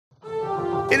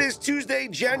is Tuesday,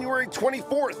 January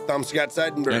 24th. I'm Scott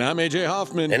Seidenberg. And I'm A.J.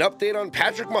 Hoffman. An update on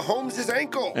Patrick Mahomes'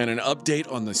 ankle. And an update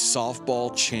on the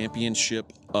softball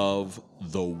championship of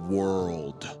the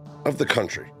world. Of the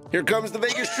country. Here comes the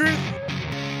Vegas Truth.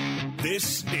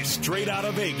 This is Straight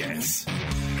Outta Vegas.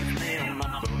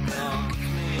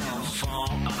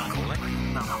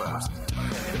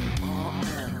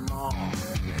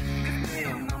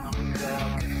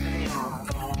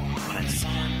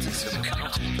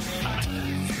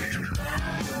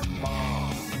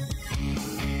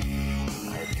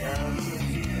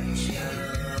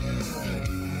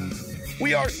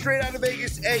 We are Straight Outta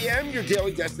Vegas AM, your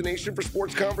daily destination for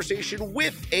sports conversation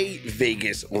with a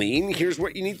Vegas lean. Here's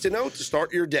what you need to know to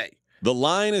start your day. The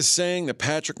line is saying that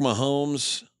Patrick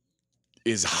Mahomes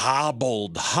is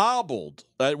hobbled.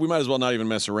 We might as well not even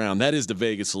mess around. That is the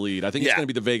Vegas lead. I think it's going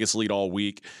to be the Vegas lead all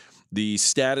week. The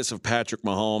status of Patrick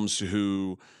Mahomes,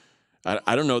 who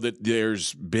I don't know that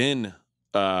there's been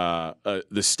the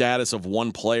status of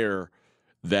one player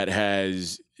that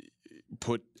has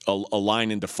put a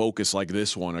line into focus like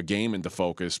this one, a game into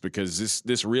focus, because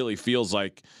this really feels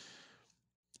like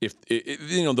if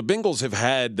the Bengals have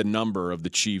had the number of the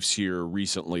Chiefs here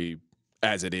recently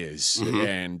as it is,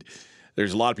 and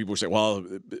there's a lot of people who say, well,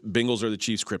 Bengals are the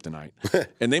Chiefs' kryptonite,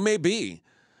 and they may be,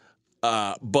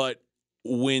 but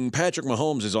when Patrick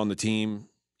Mahomes is on the team,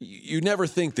 you never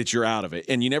think that you're out of it,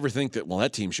 and you never think that, well,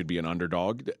 that team should be an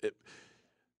underdog.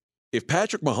 If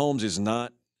Patrick Mahomes is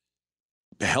not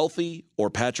healthy or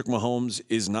Patrick Mahomes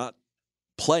is not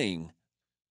playing,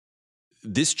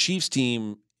 this Chiefs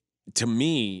team, to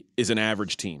me, is an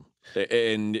average team.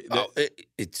 And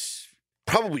it's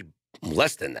probably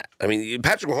less than that. I mean,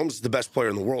 Patrick Mahomes is the best player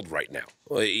in the world right now.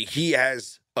 He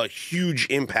has a huge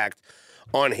impact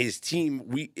on his team.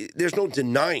 There's no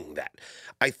denying that.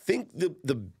 I think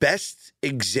the best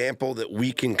example that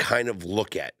we can kind of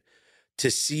look at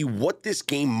to see what this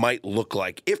game might look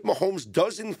like if Mahomes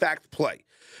does in fact play,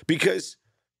 because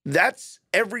that's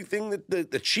everything that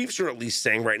the Chiefs are at least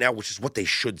saying right now, which is what they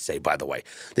should say, by the way.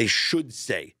 They should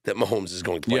say that Mahomes is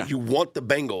going to play. Yeah. You want the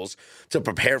Bengals to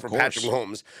prepare for Patrick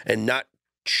Mahomes and not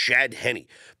Chad Henne.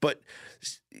 But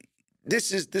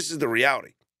this is the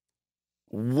reality.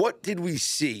 What did we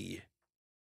see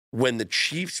when the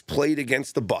Chiefs played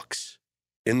against the Bucs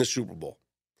in the Super Bowl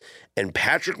and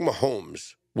Patrick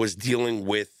Mahomes was dealing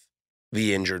with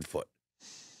the injured foot?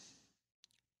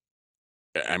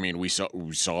 I mean, we saw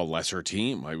a lesser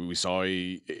team. We saw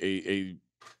a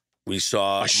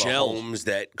Mahomes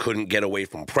that couldn't get away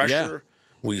from pressure.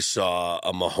 Yeah. We saw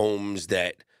a Mahomes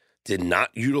that did not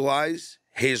utilize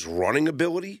his running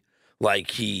ability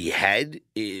like he had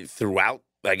throughout,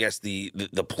 I guess, the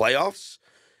playoffs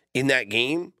in that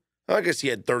game. I guess he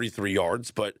had 33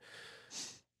 yards, but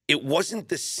it wasn't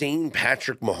the same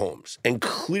Patrick Mahomes, and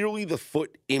clearly the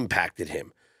foot impacted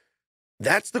him.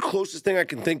 That's the closest thing I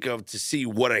can think of to see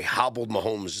what a hobbled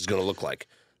Mahomes is going to look like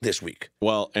this week.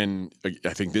 Well, and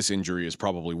I think this injury is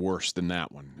probably worse than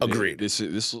that one. Agreed. This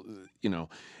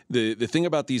the thing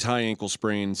about these high ankle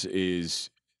sprains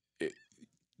is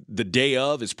the day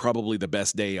of is probably the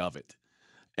best day of it.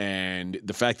 And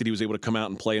the fact that he was able to come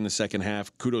out and play in the second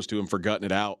half, kudos to him for gutting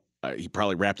it out. He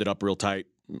probably wrapped it up real tight.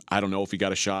 I don't know if he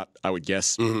got a shot. I would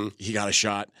guess he got a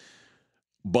shot.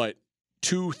 But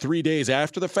 2-3 days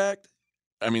after the fact,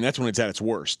 I mean, that's when it's at its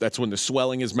worst. That's when the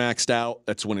swelling is maxed out.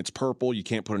 That's when it's purple. You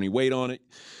can't put any weight on it.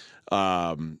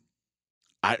 I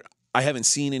haven't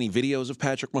seen any videos of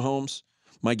Patrick Mahomes.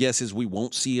 My guess is we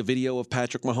won't see a video of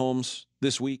Patrick Mahomes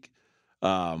this week.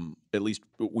 At least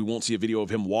we won't see a video of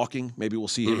him walking. Maybe we'll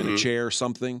see him in a chair or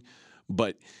something.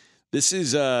 But this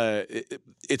is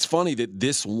it's funny that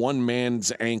this one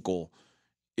man's ankle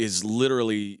is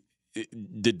literally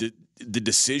the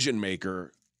decision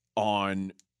maker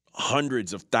on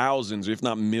hundreds of thousands, if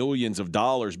not millions of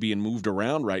dollars being moved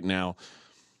around right now.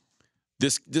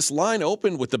 This line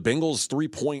opened with the Bengals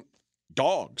 3-point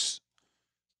dogs,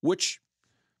 which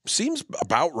seems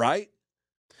about right.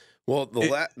 Well,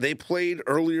 they played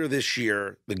earlier this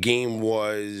year. The game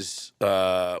was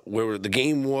the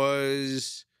game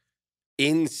was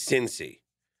in Cincy,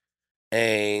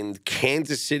 and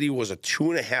Kansas City was a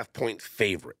 2.5-point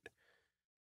favorite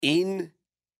in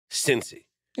Cincy.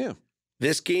 Yeah.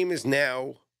 This game is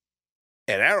now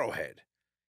at Arrowhead.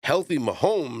 Healthy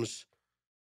Mahomes,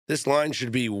 this line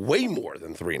should be way more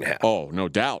than 3.5. Oh, no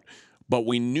doubt. But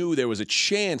we knew there was a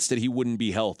chance that he wouldn't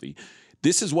be healthy.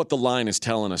 This is what the line is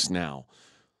telling us now.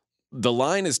 The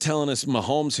line is telling us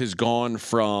Mahomes has gone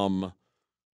from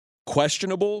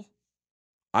questionable,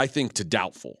 I think, to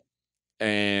doubtful.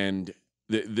 And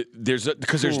there's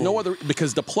no other,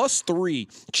 because the +3,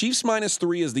 Chiefs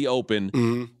 -3 is the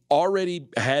open. already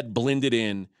had blended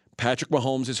in Patrick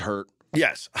Mahomes is hurt.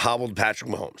 Yes, hobbled Patrick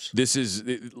Mahomes. This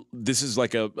is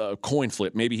like a coin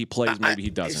flip. Maybe he plays, maybe he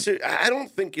doesn't. I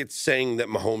don't think it's saying that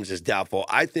Mahomes is doubtful.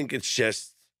 I think it's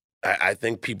just I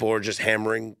think people are just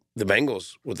hammering the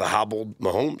Bengals with the hobbled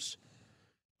Mahomes.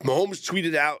 Mahomes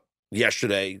tweeted out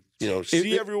yesterday,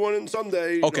 see everyone in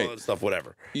Sunday, okay, all that stuff,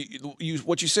 whatever.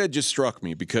 What you said just struck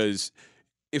me because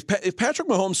if Patrick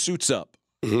Mahomes suits up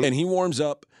and he warms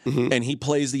up and he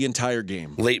plays the entire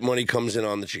game, late money comes in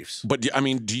on the Chiefs. But I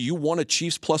mean, do you want a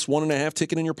Chiefs plus 1.5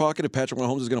 ticket in your pocket if Patrick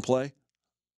Mahomes is going to play?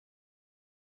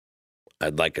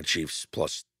 I'd like a Chiefs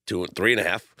plus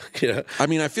 3.5. I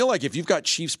mean, I feel like if you've got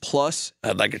Chiefs plus,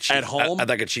 I'd like a Chiefs at home. I'd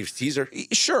like a Chiefs teaser.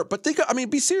 Sure, but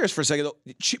be serious for a second. Though.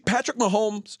 Patrick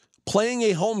Mahomes playing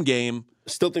a home game,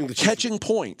 still think the Chiefs catching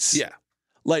points. Yeah,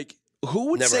 like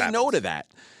who would Never say happens. no to that?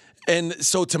 And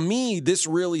so to me, this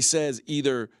really says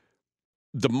either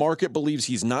the market believes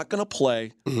he's not going to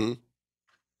play,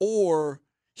 or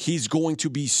he's going to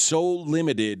be so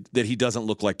limited that he doesn't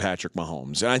look like Patrick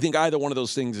Mahomes. And I think either one of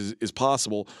those things is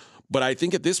possible. But I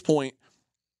think at this point,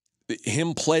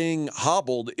 him playing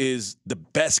hobbled is the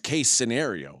best case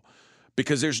scenario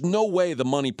because there's no way the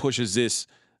money pushes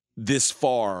this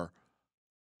far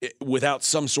without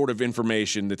some sort of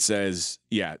information that says,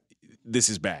 yeah, this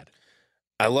is bad.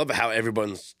 I love how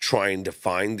everyone's trying to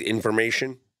find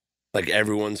information. Like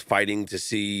everyone's fighting to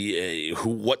see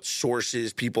what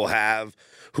sources people have,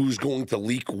 who's going to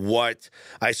leak what.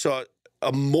 I saw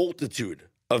a multitude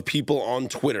of people on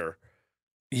Twitter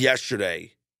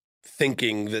yesterday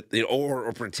thinking that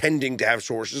or pretending to have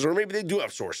sources, or maybe they do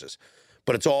have sources,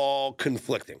 but it's all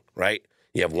conflicting, right?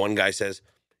 You have one guy says,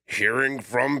 hearing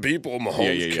from people,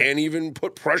 Mahomes can't even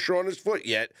put pressure on his foot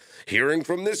yet. Hearing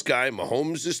from this guy,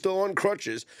 Mahomes is still on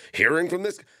crutches. Hearing from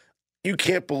this, you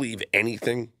can't believe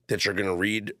anything that you're going to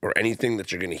read or anything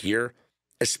that you're going to hear,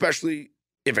 especially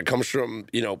if it comes from,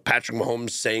 Patrick Mahomes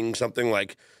saying something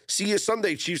like, see you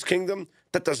Sunday, Chiefs Kingdom.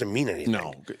 That doesn't mean anything.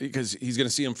 No, because he's going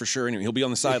to see him for sure anyway. He'll be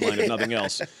on the sideline if nothing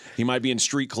else. He might be in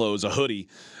street clothes, a hoodie.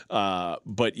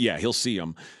 But, yeah, he'll see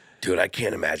him. Dude, I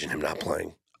can't imagine him not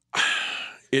playing.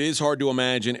 It is hard to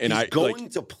imagine. And he's going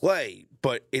to play,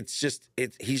 but he's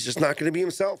just not going to be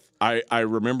himself. I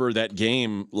remember that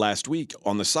game last week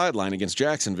on the sideline against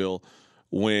Jacksonville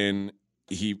when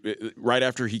right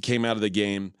after he came out of the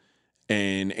game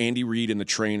and Andy Reid and the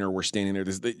trainer were standing there.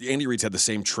 Andy Reid's had the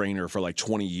same trainer for like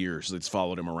 20 years that's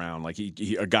followed him around. Like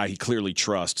a guy he clearly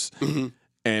trusts.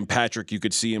 And Patrick, you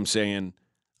could see him saying,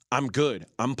 I'm good.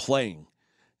 I'm playing.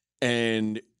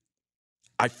 And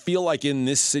I feel like in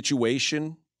this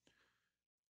situation,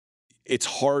 it's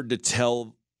hard to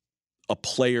tell a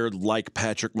player like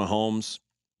Patrick Mahomes,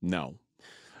 no.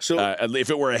 So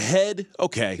if it were a head,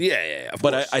 okay. Yeah.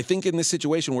 But I think in this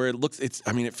situation where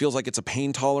it feels like it's a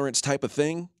pain tolerance type of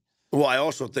thing. Well, I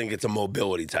also think it's a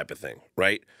mobility type of thing,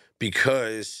 right?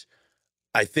 Because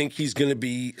I think he's going to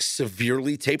be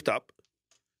severely taped up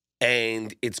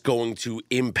and it's going to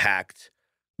impact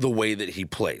the way that he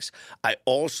plays. I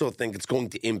also think it's going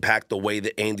to impact the way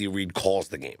that Andy Reid calls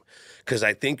the game. Because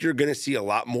I think you're going to see a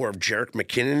lot more of Jerick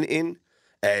McKinnon in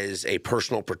as a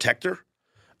personal protector.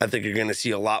 I think you're going to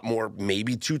see a lot more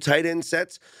maybe 2 tight end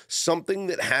sets, something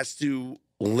that has to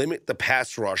limit the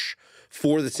pass rush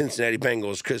for the Cincinnati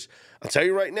Bengals. Because I'll tell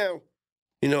you right now,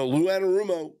 Lou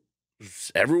Anarumo,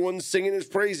 everyone's singing his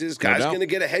praises. Guy's going to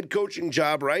get a head coaching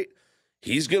job, right?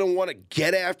 He's going to want to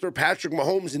get after Patrick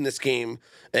Mahomes in this game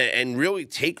and really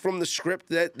take from the script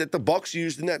that the Bucs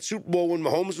used in that Super Bowl when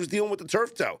Mahomes was dealing with the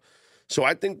turf toe. So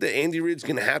I think that Andy Reid's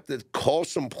going to have to call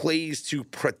some plays to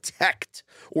protect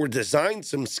or design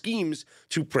some schemes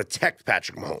to protect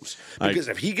Patrick Mahomes. Because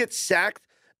if he gets sacked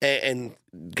and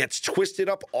gets twisted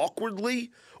up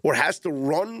awkwardly or has to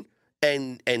run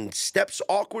and steps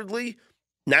awkwardly,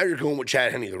 now you're going with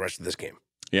Chad Henne the rest of this game.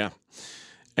 Yeah.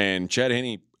 And Chad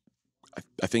Henne,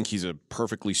 I think he's a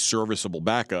perfectly serviceable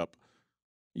backup.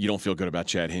 You don't feel good about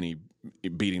Chad Henne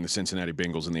beating the Cincinnati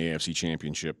Bengals in the AFC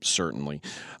Championship, certainly.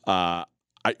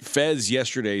 Fez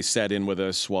yesterday sat in with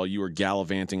us while you were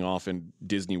gallivanting off in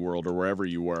Disney World or wherever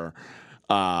you were.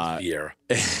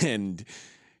 And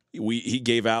he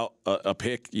gave out a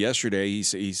pick yesterday.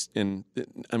 This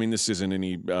isn't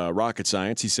any rocket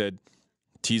science. He said,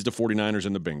 teased the 49ers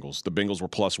and the Bengals. The Bengals were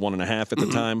plus 1.5 at the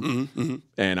time.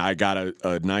 And I got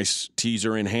a nice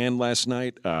teaser in hand last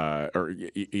night, or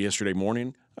yesterday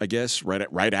morning, I guess,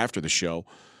 right after the show.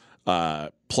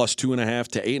 Plus 2.5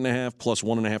 to 8.5, plus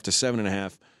 1.5 to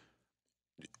 7.5.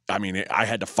 I mean, I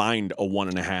had to find a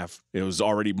 1.5. It was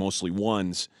already mostly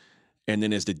ones. And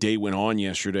then as the day went on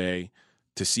yesterday,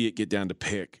 to see it get down to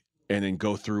pick and then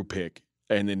go through pick,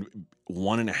 and then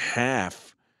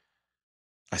 1.5.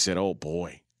 I said, oh,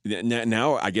 boy.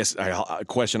 Now I guess a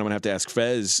question I'm going to have to ask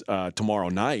Fez tomorrow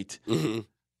night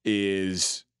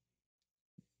is,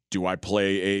 do I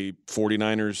play a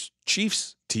 49ers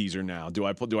Chiefs teaser now? Do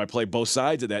I play both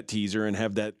sides of that teaser and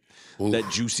have that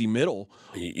juicy middle?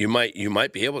 You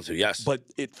might be able to, yes. But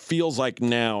it feels like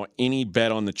now any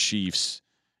bet on the Chiefs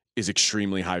is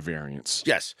extremely high variance.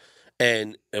 Yes.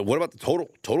 And what about the total?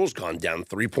 Total's gone down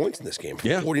 3 points in this game, from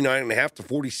 49.5 to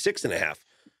 46.5.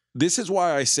 This is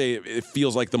why I say it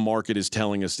feels like the market is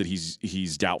telling us that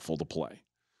he's doubtful to play,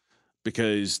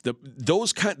 because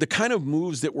the kind of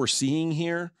moves that we're seeing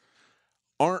here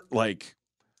aren't like,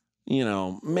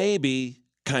 maybe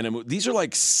kind of move. These are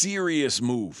like serious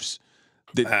moves.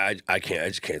 I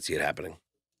just can't see it happening.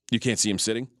 You can't see him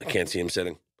sitting? I can't see him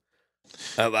sitting.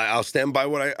 I'll stand by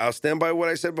what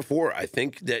I said before. I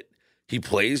think that he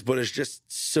plays, but is just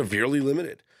severely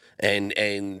limited, and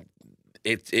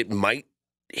it might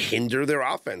hinder their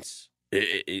offense.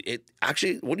 It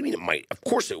actually, what do you mean it might? Of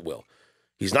course it will.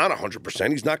 He's not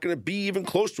 100%. He's not going to be even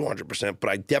close to 100%, but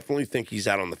I definitely think he's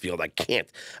out on the field.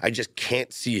 I just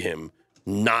can't see him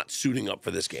not suiting up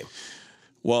for this game.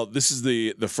 Well, this is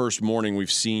the first morning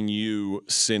we've seen you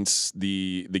since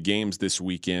the games this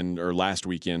weekend or last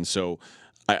weekend. So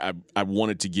I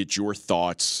wanted to get your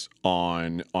thoughts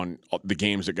on the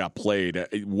games that got played.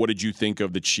 What did you think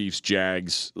of the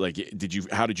Chiefs-Jags? Like,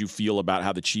 how did you feel about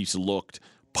how the Chiefs looked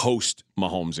post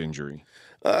Mahomes injury?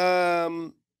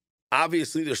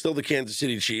 Obviously, they're still the Kansas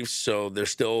City Chiefs, so they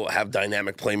still have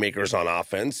dynamic playmakers on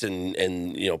offense, and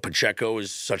Pacheco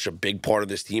is such a big part of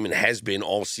this team and has been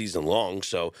all season long.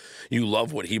 So you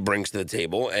love what he brings to the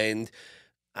table, and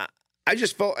I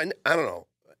just felt, and I don't know,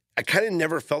 I kind of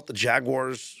never felt the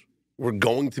Jaguars were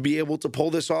going to be able to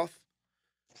pull this off.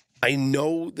 I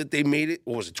know that they made it.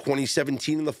 What was it,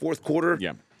 2017 in the fourth quarter?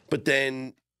 Yeah, but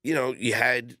then you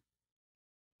had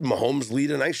Mahomes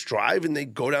lead a nice drive, and they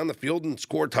go down the field and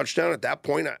score a touchdown. At that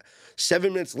point,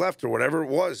 7 minutes left or whatever it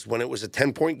was, when it was a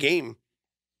 10-point game,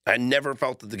 I never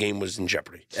felt that the game was in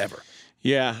jeopardy, ever.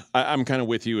 Yeah, I'm kind of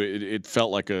with you. It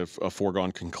felt like a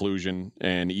foregone conclusion,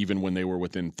 and even when they were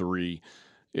within 3,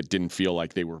 it didn't feel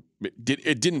like they were.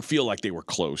 It didn't feel like they were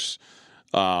close,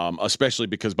 especially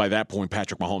because by that point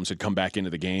Patrick Mahomes had come back into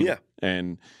the game,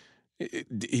 and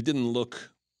he didn't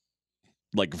look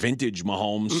like vintage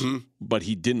Mahomes, but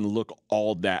he didn't look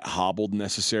all that hobbled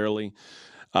necessarily.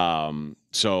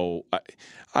 So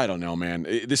I don't know, man.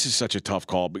 This is such a tough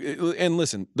call. And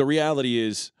listen, the reality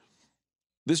is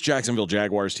this Jacksonville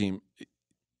Jaguars team,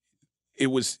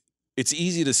 it's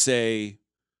easy to say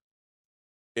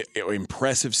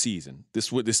impressive season.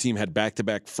 This team had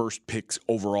back-to-back first picks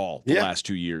overall the last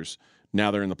 2 years.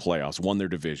 Now they're in the playoffs, won their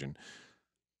division.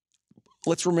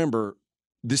 Let's remember,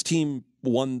 this team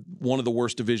won one of the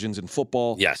worst divisions in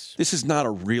football. Yes. This is not a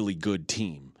really good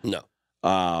team. No.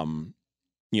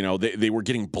 They were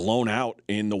getting blown out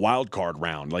in the wild card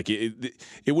round. Like it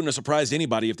wouldn't have surprised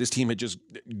anybody if this team had just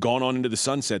gone on into the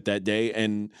sunset that day,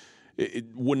 and it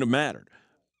wouldn't have mattered.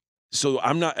 So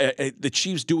I'm not the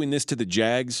Chiefs doing this to the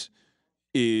Jags.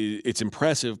 It's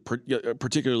impressive,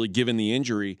 particularly given the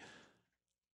injury,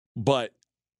 but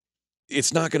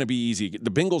it's not going to be easy.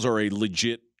 The Bengals are a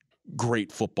legit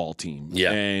great football team.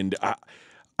 Yeah. And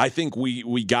I think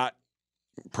we got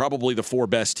probably the 4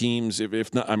 best teams,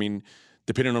 if not, I mean,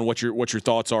 depending on what your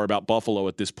thoughts are about Buffalo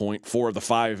at this point, 4 of the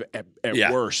 5 at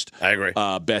worst. I agree.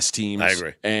 Best teams. I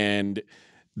agree. And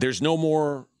there's no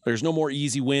more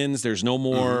easy wins. There's no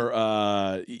more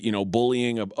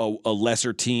bullying a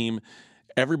lesser team.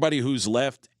 Everybody who's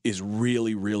left is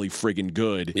really, really friggin'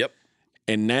 good. Yep.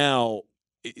 And now,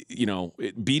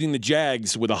 beating the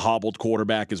Jags with a hobbled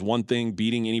quarterback is one thing.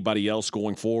 Beating anybody else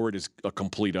going forward is a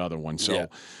complete other one. So,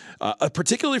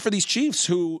 particularly for these Chiefs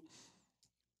who,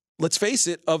 let's face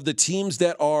it, of the teams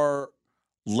that are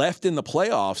left in the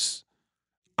playoffs,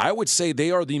 I would say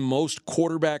they are the most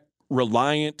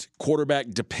quarterback-reliant,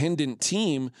 quarterback-dependent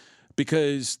team,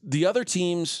 because the other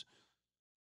teams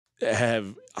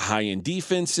have high-end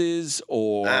defenses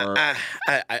or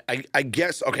I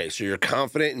guess, okay, so you're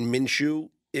confident in Minshew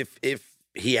if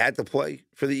he had to play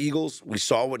for the Eagles. We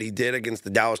saw what he did against the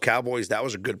Dallas Cowboys. That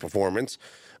was a good performance.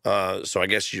 So I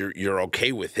guess you're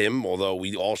okay with him, although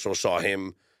we also saw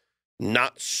him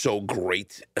not so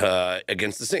great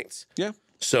against the Saints. Yeah.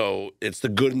 So it's the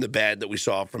good and the bad that we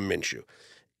saw from Minshew.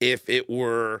 If it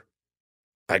were,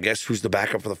 I guess, who's the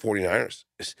backup for the 49ers?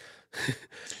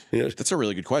 That's a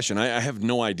really good question. I have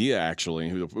no idea, actually,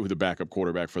 who the backup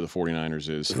quarterback for the 49ers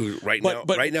is. Right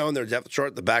now on their depth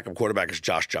chart, the backup quarterback is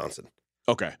Josh Johnson.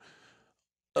 Okay.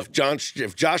 If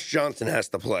Josh Johnson has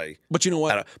to play, but you know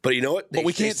what? But you know what? But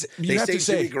we can't. You have to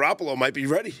say Jimmy Garoppolo might be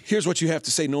ready. Here's what you have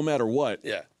to say. No matter what,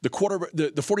 Yeah. the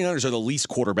 49ers are the least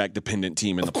quarterback dependent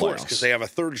team in the playoffs Because they have a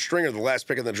third stringer, the last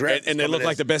pick in the draft, and they look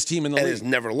like the best team in the league, league. And has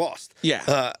never lost.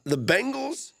 Yeah. The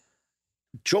Bengals.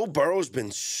 Joe Burrow's been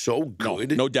so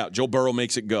good, no doubt. Joe Burrow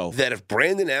makes it go. That if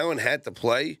Brandon Allen had to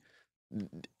play,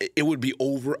 it would be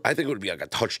over. I think it would be like a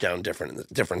touchdown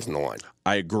difference in the line.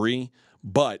 I agree,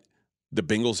 but the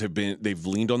Bengals they've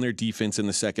leaned on their defense in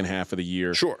the second half of the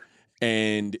year. Sure.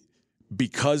 And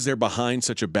because they're behind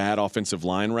such a bad offensive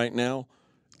line right now,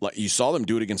 like you saw them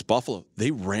do it against Buffalo.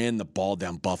 They ran the ball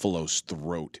down Buffalo's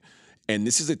throat. And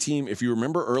this is a team, if you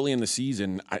remember early in the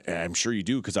season, I'm sure you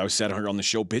do because I was sat here on the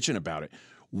show bitching about it.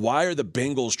 Why are the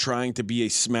Bengals trying to be a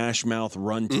smash mouth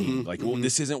run team? Well,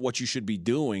 this isn't what you should be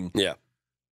doing. Yeah.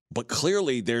 But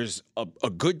clearly there's a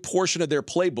good portion of their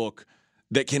playbook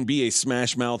that can be a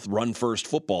smash mouth run first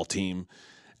football team.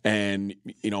 And,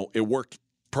 it worked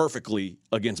perfectly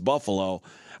against Buffalo.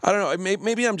 I don't know.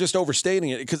 Maybe I'm just overstating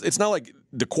it because it's not like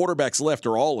the quarterbacks left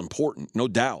are all important, no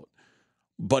doubt.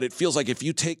 But it feels like if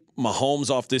you take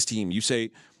Mahomes off this team, you say,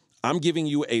 I'm giving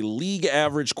you a league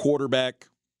average quarterback.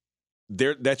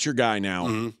 That's your guy now.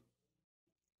 Mm-hmm.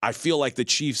 I feel like the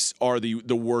Chiefs are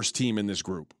the worst team in this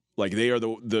group. Like they are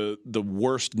the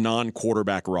worst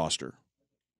non-quarterback roster.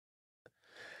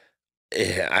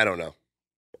 Yeah, I don't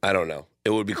know.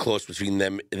 It would be close between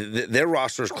them. Their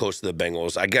roster is close to the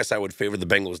Bengals. I guess I would favor the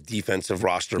Bengals' defensive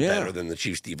roster better than the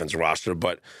Chiefs' defensive roster,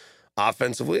 but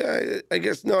offensively, I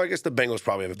guess the Bengals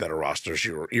probably have a better roster.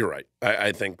 So you're right.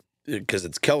 I think because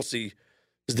it's Kelsey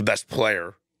is the best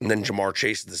player, and then Jamar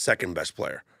Chase is the second best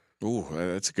player. Ooh,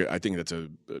 that's good. I think that's a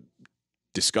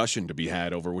discussion to be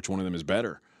had over which one of them is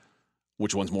better,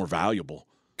 which one's more valuable.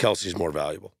 Kelsey's more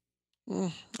valuable.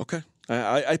 Okay,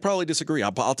 I probably disagree.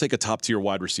 I'll take a top tier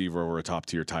wide receiver over a top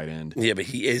tier tight end. Yeah, but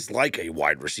he is like a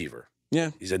wide receiver.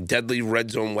 Yeah, he's a deadly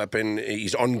red zone weapon.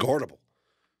 He's unguardable.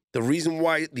 The reason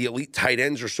why the elite tight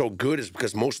ends are so good is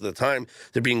because most of the time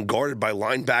they're being guarded by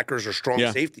linebackers or strong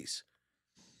safeties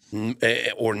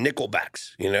or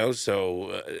nickelbacks,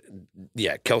 So,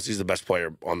 Kelsey's the best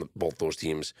player on both those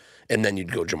teams. And then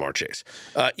you'd go Jamar Chase.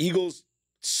 Eagles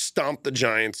stomped the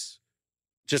Giants.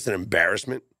 Just an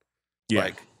embarrassment. Yeah.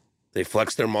 Like, they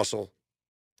flexed their muscle.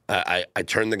 I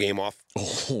turned the game off.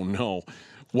 Oh, no.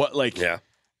 What, like... Yeah.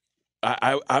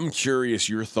 I'm curious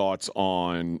your thoughts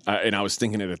on, and I was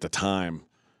thinking it at the time,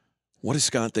 what is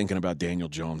Scott thinking about Daniel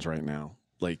Jones right now?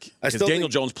 Like, because Daniel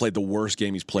Jones played the worst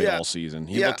game he's played all season.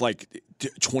 He looked like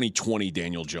 2020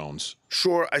 Daniel Jones.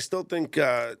 Sure, I still think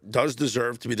does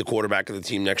deserve to be the quarterback of the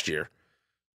team next year.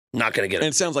 Not going to get it.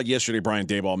 And it sounds like yesterday Brian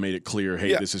Daboll made it clear,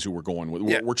 hey, this is who we're going with.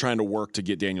 We're trying to work to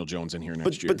get Daniel Jones in here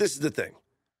next year. But this is the thing.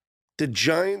 The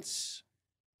Giants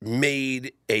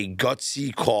made a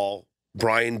gutsy call,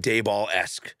 Brian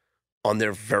Daboll-esque, on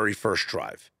their very first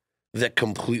drive that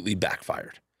completely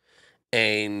backfired.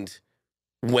 And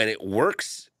when it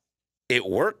works, it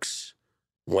works.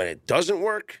 When it doesn't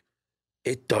work,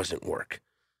 it doesn't work.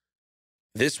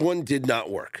 This one did not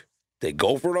work. They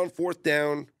go for it on fourth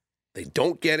down. They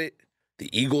don't get it. The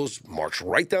Eagles march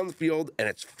right down the field, and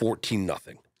it's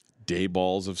 14-0.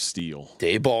 Dayballs of steel.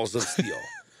 Dayballs of steel.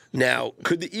 Now,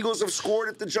 could the Eagles have scored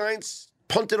if the Giants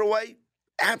punted away?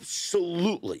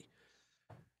 Absolutely.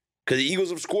 Could the Eagles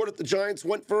have scored if the Giants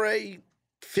went for a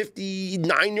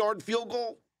 59-yard field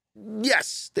goal?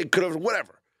 Yes, they could have,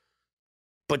 whatever.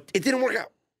 But it didn't work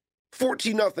out.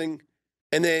 14-0,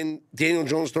 and then Daniel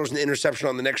Jones throws an interception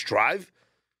on the next drive.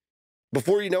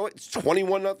 Before you know it, it's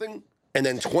 21-0, and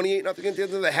then 28-0 at the end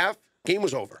of the half. Game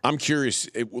was over. I'm curious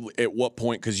at what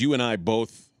point, because you and I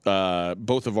both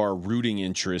of our rooting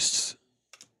interests,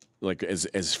 like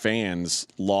as fans,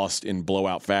 lost in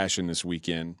blowout fashion this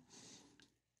weekend.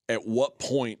 At what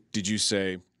point did you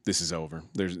say this is over?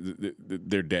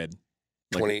 They're dead.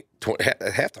 Like, 20 at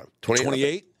halftime.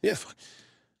 28? Yeah.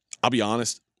 I'll be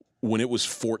honest. When it was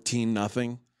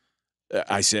 14-0,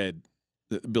 I said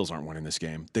the Bills aren't winning this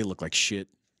game. They look like shit.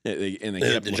 They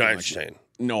kept the Giants like, saying.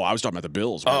 No, I was talking about the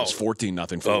Bills. It was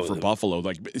 14-0 for Buffalo.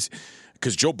 Like,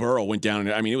 because Joe Burrow went down.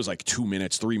 I mean, it was like 2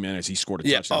 minutes, 3 minutes. He scored a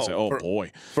touchdown.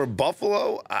 Boy. For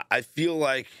Buffalo, I feel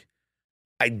like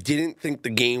I didn't think the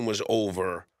game was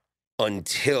over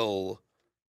until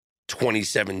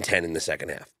 27-10 in the second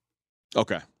half.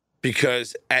 Okay.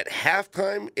 Because at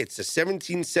halftime, it's a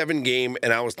 17-7 game,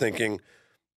 and I was thinking,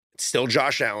 it's still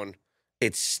Josh Allen.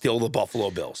 It's still the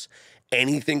Buffalo Bills.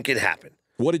 Anything could happen.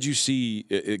 What did you see?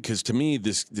 Because to me,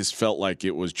 this felt like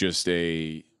it was just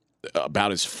a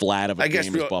about as flat of a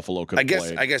game as Buffalo could have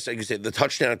played. I guess I could say the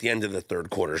touchdown at the end of the third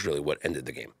quarter is really what ended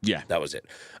the game. Yeah. That was it.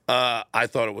 I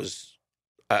thought it was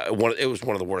it was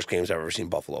one of the worst games I've ever seen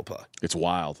Buffalo play. It's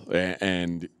wild.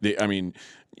 And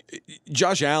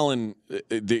Josh Allen,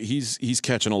 he's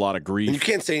catching a lot of grief. And you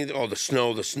can't say, "Oh, the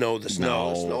snow." The snow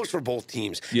is for both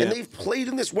teams, and they've played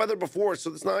in this weather before,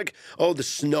 so it's not like, "Oh, the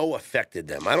snow affected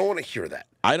them." I don't want to hear that.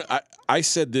 I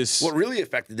said this. What really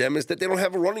affected them is that they don't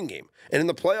have a running game, and in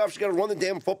the playoffs, you got to run the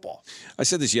damn football. I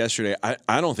said this yesterday.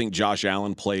 I don't think Josh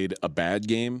Allen played a bad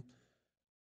game,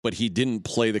 but he didn't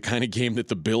play the kind of game that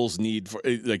the Bills need. For,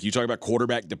 like, you talk about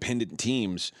quarterback-dependent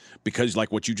teams, because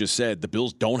like what you just said, the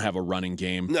Bills don't have a running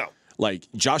game. No. Like,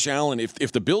 Josh Allen,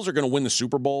 if the Bills are going to win the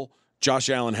Super Bowl, Josh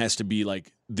Allen has to be,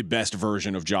 like, the best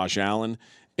version of Josh Allen.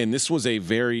 And this was a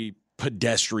very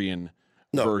pedestrian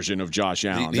version of Josh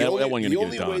Allen. That wasn't going to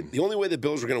get it done. The only way the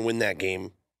Bills were going to win that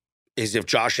game is if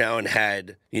Josh Allen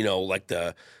had, like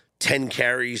the 10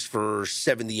 carries for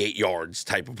 78 yards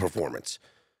type of performance.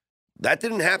 That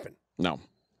didn't happen. No.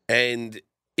 And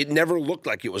it never looked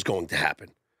like it was going to happen.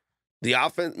 The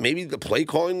offense, maybe the play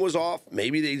calling was off.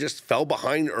 Maybe they just fell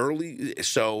behind early.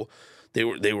 So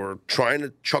they were trying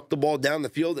to chuck the ball down the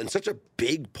field. And such a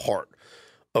big part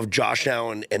of Josh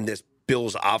Allen and this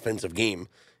Bills offensive game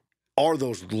are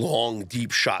those long,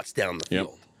 deep shots down the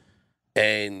field.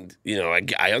 And,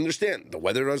 I understand the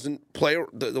weather doesn't play,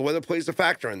 the weather plays a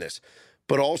factor in this.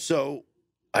 But also,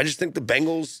 I just think the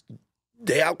Bengals,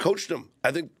 they outcoached them.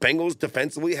 I think Bengals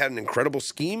defensively had an incredible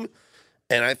scheme.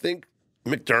 And I think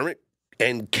McDermott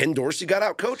and Ken Dorsey got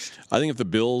outcoached. I think if the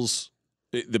Bills,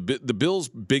 the Bills'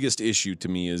 biggest issue to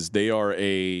me is they are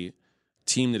a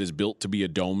team that is built to be a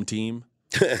dome team.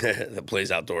 That plays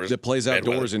outdoors. That plays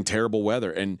outdoors in terrible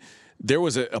weather. And there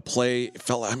was a play,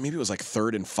 maybe it was like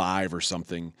 3rd and 5 or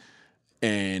something,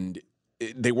 and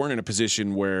they weren't in a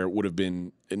position where it would have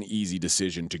been an easy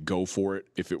decision to go for it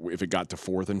if it got to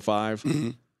 4th and 5. Mm-hmm.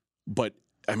 But,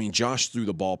 Josh threw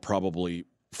the ball probably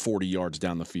 40 yards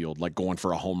down the field, like going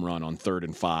for a home run on 3rd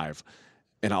and 5.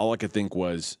 And all I could think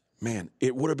was, man,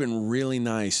 it would have been really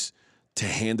nice to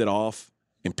hand it off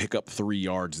and pick up 3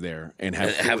 yards there and have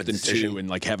 4th and 2 and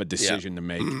like have a decision to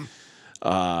make. Mm-hmm.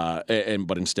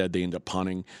 But instead they end up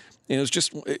punting. And it was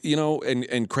just,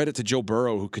 and credit to Joe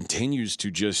Burrow, who continues to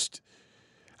just,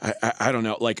 I don't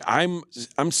know, like I'm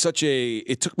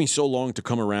it took me so long to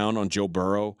come around on Joe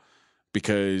Burrow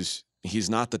because he's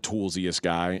not the toolsiest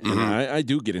guy. Mm-hmm. And I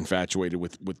do get infatuated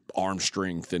with arm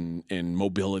strength and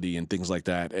mobility and things like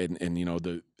that. And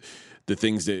the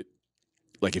things that,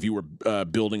 like if you were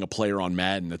building a player on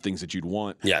Madden, the things that you'd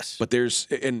want. Yes. But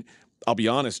and I'll be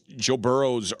honest, Joe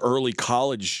Burrow's early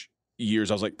college years,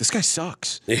 I was like, this guy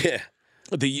sucks. Yeah.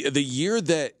 The year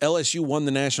that LSU won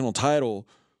the national title,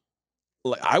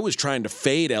 I was trying to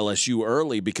fade LSU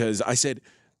early because I said,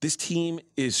 this team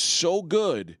is so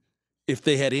good if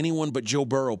they had anyone but Joe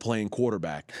Burrow playing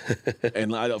quarterback.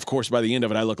 And of course, by the end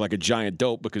of it, I look like a giant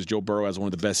dope because Joe Burrow has one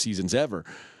of the best seasons ever.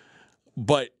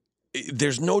 But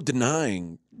there's no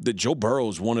denying that Joe Burrow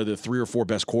is one of the 3 or 4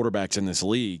 best quarterbacks in this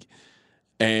league.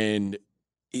 And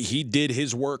he did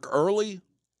his work early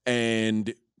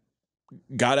and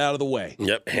got out of the way.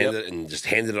 Yep, and just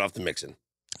handed it off to Mixon.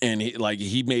 And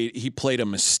he played a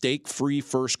mistake-free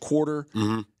first quarter.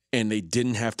 Mm-hmm. And they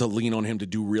didn't have to lean on him to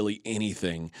do really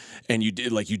anything. And he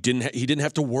didn't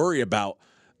have to worry about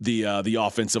the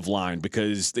offensive line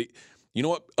because you know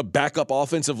what a backup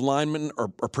offensive linemen are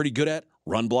pretty good at?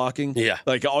 Run blocking. Yeah.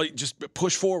 Like just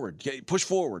push forward. Push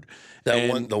forward.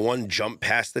 The one jump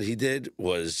pass that he did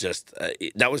was just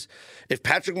if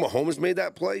Patrick Mahomes made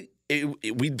that play,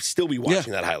 we'd still be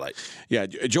watching that highlight. Yeah,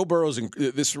 Joe Burrow's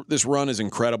this run is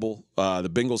incredible. The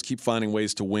Bengals keep finding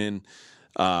ways to win.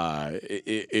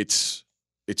 It's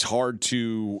hard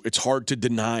to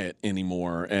deny it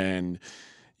anymore. And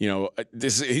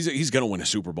he's going to win a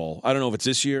Super Bowl. I don't know if it's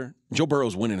this year. Joe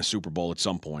Burrow's winning a Super Bowl at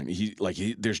some point.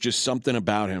 There's just something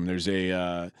about him. There's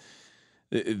a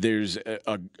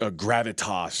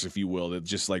gravitas, if you will, that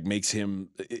just like makes him.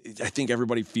 I think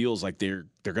everybody feels like they're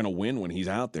going to win when he's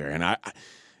out there. And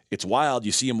it's wild.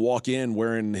 You see him walk in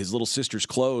wearing his little sister's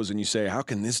clothes, and you say, "How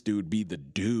can this dude be the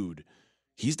dude?"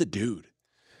 He's the dude.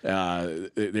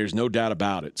 There's no doubt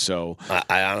about it. So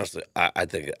I honestly, I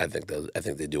think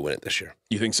they do win it this year.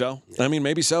 You think so? Yeah. I mean,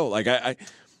 maybe so. Like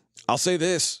I'll say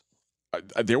this: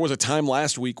 there was a time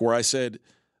last week where I said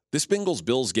this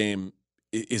Bengals-Bills game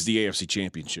is the AFC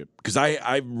Championship because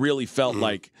I really felt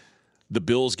like the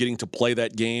Bills getting to play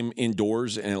that game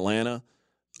indoors in Atlanta.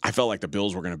 I felt like the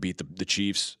Bills were going to beat the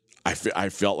Chiefs. I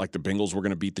felt like the Bengals were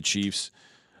going to beat the Chiefs.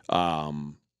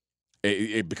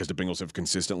 because the Bengals have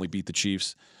consistently beat the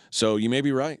Chiefs. So you may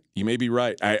be right. You may be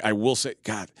right. I will say,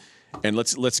 God, and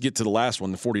let's get to the last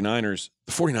one, the 49ers.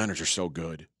 The 49ers are so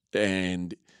good.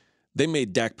 And they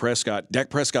made Dak Prescott. Dak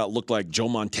Prescott looked like Joe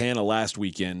Montana last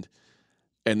weekend.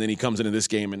 And then he comes into this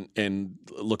game and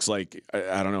looks like,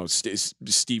 I don't know,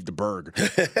 Steve DeBerg.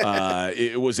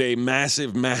 It was a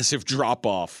massive, massive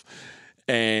drop-off.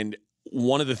 And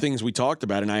one of the things we talked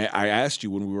about, and I asked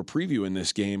you when we were previewing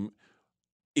this game,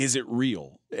 is it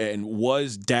real? And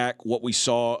was Dak, what we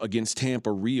saw against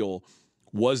Tampa, real?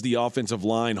 Was the offensive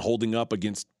line holding up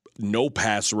against no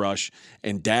pass rush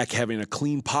and Dak having a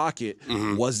clean pocket?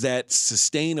 Mm-hmm. Was that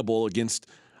sustainable against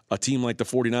a team like the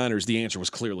 49ers? The answer was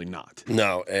clearly not.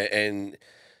 No, and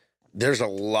there's a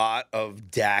lot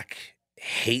of Dak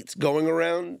hate going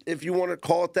around, if you want to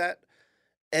call it that.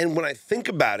 And when I think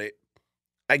about it,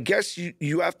 I guess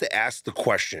you have to ask the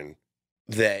question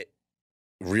that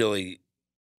really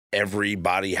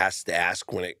everybody has to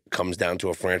ask when it comes down to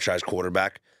a franchise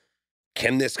quarterback.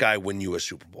 Can this guy win you a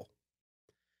Super Bowl?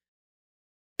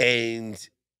 And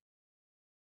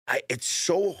it's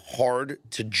so hard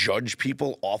to judge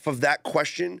people off of that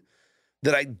question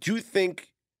that I do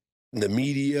think the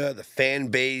media, the fan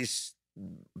base,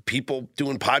 people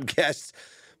doing podcasts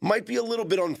might be a little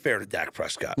bit unfair to Dak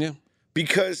Prescott. Yeah.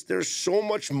 Because there's so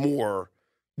much more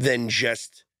than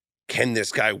just, can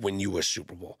this guy win you a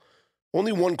Super Bowl?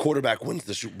 Only one quarterback wins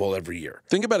the Super Bowl every year.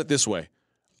 Think about it this way.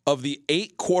 Of the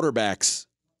 8 quarterbacks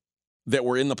that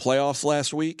were in the playoffs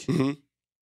last week, mm-hmm.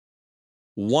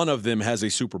 one of them has a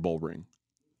Super Bowl ring.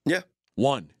 Yeah.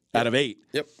 One out of 8.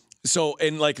 Yep. So,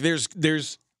 and like there's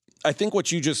I think what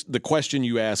the question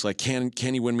you asked, like, can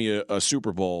he win me a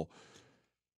Super Bowl?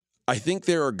 I think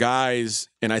there are guys,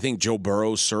 and I think Joe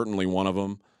Burrow's certainly one of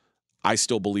them. I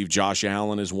still believe Josh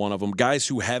Allen is one of them. Guys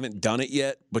who haven't done it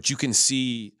yet, but you can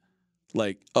see,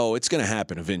 like, oh, it's going to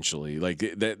happen eventually. Like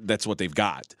that's what they've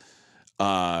got.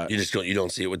 You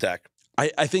don't see it with Dak.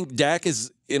 I think Dak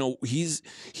is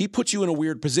he puts you in a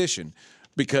weird position,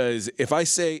 because if I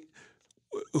say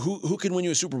who can win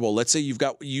you a Super Bowl, let's say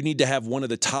you need to have one of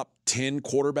the top 10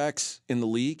 quarterbacks in the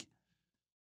league.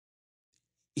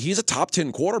 He's a top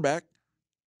 10 quarterback.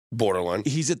 Borderline.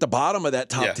 He's at the bottom of that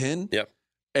top 10. Yep.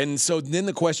 And so then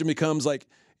the question becomes, like,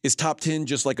 is top 10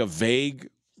 just like a vague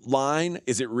line?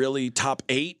 Is it really top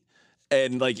 8?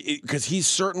 And like, because he's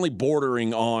certainly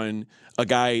bordering on a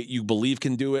guy you believe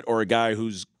can do it, or a guy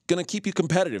who's going to keep you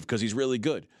competitive because he's really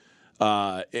good.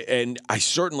 And I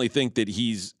certainly think that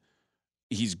he's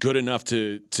good enough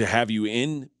to have you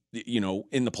in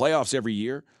the playoffs every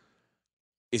year.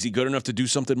 Is he good enough to do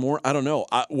something more? I don't know.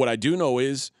 What I do know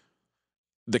is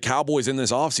the Cowboys in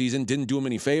this offseason didn't do him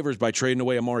any favors by trading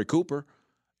away Amari Cooper.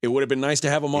 It would have been nice to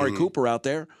have Amari Cooper out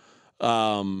there.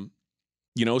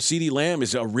 CeeDee Lamb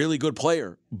is a really good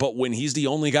player, but when he's the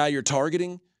only guy you're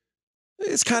targeting,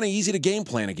 it's kind of easy to game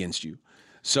plan against you.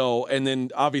 So, and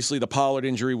then obviously the Pollard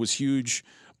injury was huge,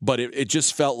 but it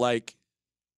just felt like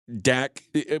Dak,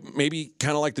 maybe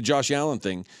kind of like the Josh Allen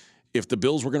thing. If the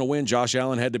Bills were going to win, Josh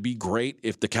Allen had to be great.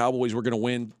 If the Cowboys were going to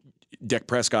win, Dak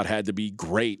Prescott had to be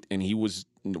great, and he wasn't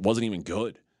even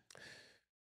good.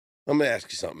 I'm going to ask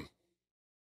you something.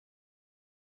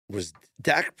 Was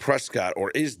Dak Prescott,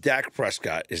 or is Dak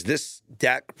Prescott, is this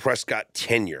Dak Prescott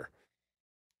tenure,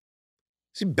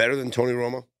 is he better than Tony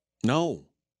Romo? No.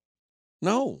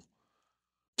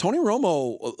 Tony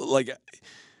Romo,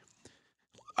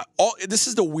 this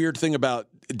is the weird thing about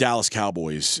Dallas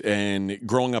Cowboys and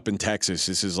growing up in Texas.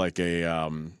 This is like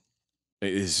this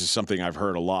is something I've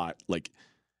heard a lot. Like,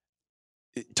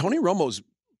 Tony Romo's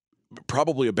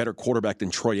probably a better quarterback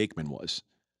than Troy Aikman was.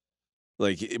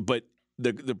 But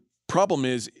the problem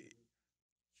is,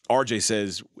 RJ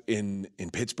says in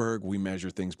Pittsburgh we measure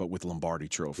things, but with Lombardi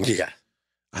trophies. Yeah,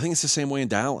 I think it's the same way in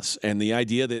Dallas. And the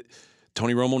idea that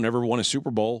Tony Romo never won a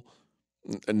Super Bowl,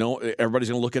 no, everybody's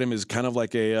going to look at him as kind of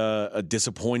like a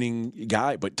disappointing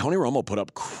guy. But Tony Romo put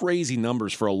up crazy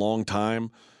numbers for a long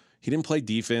time. He didn't play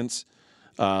defense.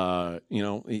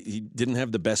 He didn't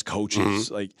have the best coaches.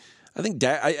 Mm-hmm. Like, I think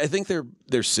I think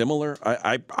they're similar.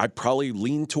 I probably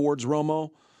lean towards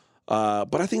Romo,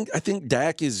 but I think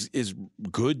Dak is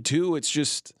good too. It's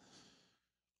just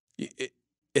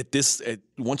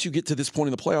once you get to this point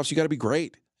in the playoffs, you got to be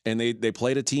great. And they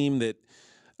played a team that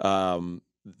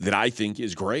I think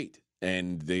is great.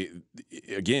 And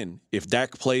if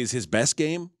Dak plays his best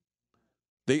game,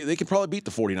 they can probably beat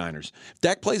the 49ers. If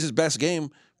Dak plays his best game,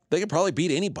 they can probably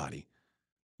beat anybody.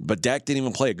 But Dak didn't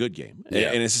even play a good game.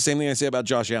 Yeah. And it's the same thing I say about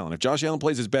Josh Allen. If Josh Allen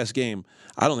plays his best game,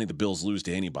 I don't think the Bills lose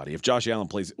to anybody. If Josh Allen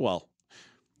plays, well,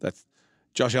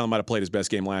 Josh Allen might have played his best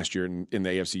game last year in the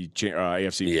AFC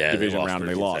division round, and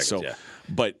they lost. Seconds,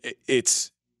 but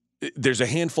there's a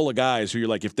handful of guys who you're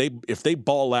like, if they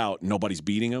ball out, nobody's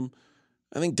beating them.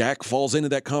 I think Dak falls into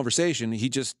that conversation. He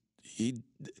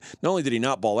not only did he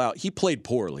not ball out, he played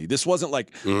poorly. This wasn't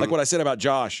like what I said about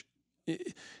Josh.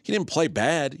 He didn't play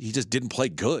bad. He just didn't play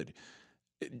good.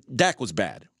 Dak was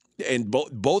bad. And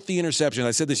both the interceptions,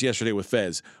 I said this yesterday with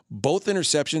Fez, both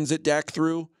interceptions that Dak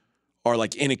threw are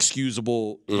like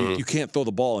inexcusable. You can't throw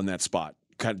the ball in that spot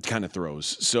kind of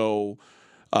throws. So,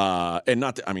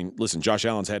 listen, Josh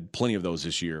Allen's had plenty of those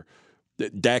this year.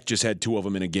 Dak just had 2 of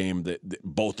them in a game that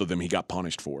both of them he got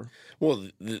punished for. Well,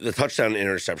 the touchdown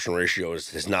interception ratio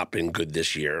has not been good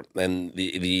this year, and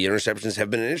the interceptions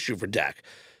have been an issue for Dak.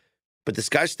 But this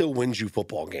guy still wins you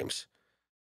football games.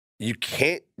 You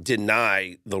can't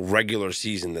deny the regular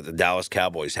season that the Dallas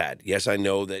Cowboys had. Yes, I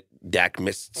know that Dak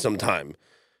missed some time,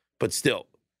 but still,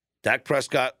 Dak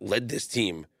Prescott led this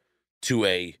team to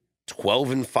a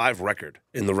 12-5 record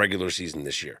in the regular season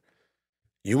this year.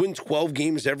 You win 12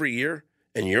 games every year,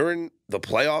 and you're in the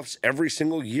playoffs every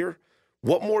single year.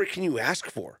 What more can you ask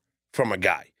for from a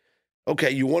guy?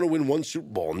 Okay, you want to win 1 Super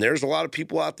Bowl, and there's a lot of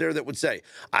people out there that would say,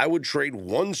 I would trade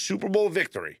 1 Super Bowl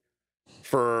victory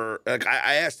for, like,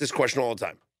 I ask this question all the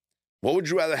time. What would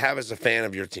you rather have as a fan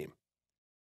of your team?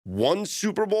 1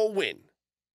 Super Bowl win.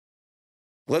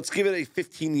 Let's give it a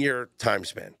 15-year time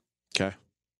span. Okay.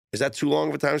 Is that too long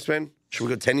of a time span? Should we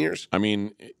go 10 years? I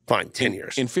mean, fine, 10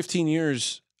 years. In 15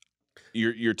 years,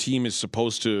 your team is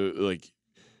supposed to, like,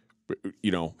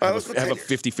 have a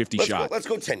 50-50 shot. Let's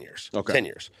go 10 years. Okay. 10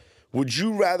 years. Would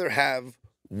you rather have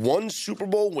 1 Super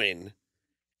Bowl win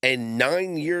and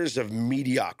 9 years of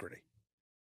mediocrity?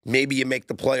 Maybe you make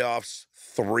the playoffs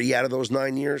 3 out of those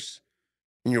 9 years,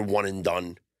 and you're one and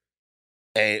done.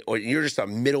 Or you're just a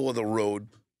middle-of-the-road,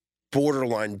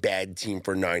 borderline bad team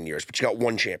for 9 years, but you got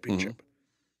 1 championship.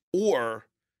 Or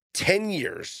 10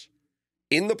 years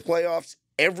in the playoffs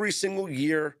every single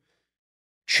year,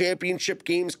 championship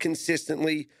games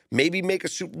consistently, maybe make a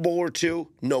Super Bowl or 2,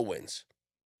 no wins.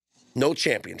 No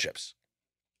championships.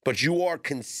 But you are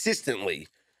consistently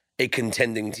a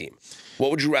contending team.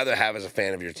 What would you rather have as a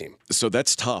fan of your team? So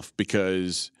that's tough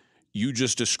because you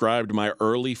just described my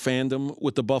early fandom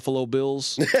with the Buffalo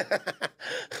Bills.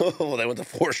 Well, they went to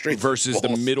 4 straight versus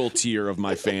balls. The middle tier of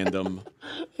my fandom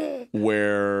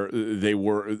where they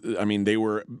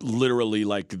were literally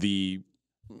like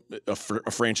a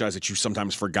franchise that you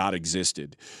sometimes forgot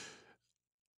existed.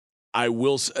 I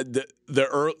will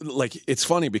it's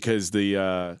funny because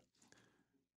the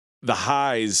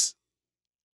highs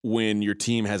when your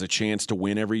team has a chance to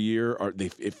win every year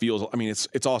it feels, I mean,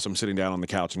 it's awesome sitting down on the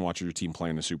couch and watching your team play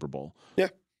in the Super Bowl. Yeah.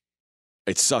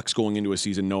 It sucks going into a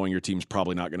season knowing your team's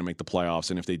probably not going to make the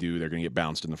playoffs, and if they do, they're going to get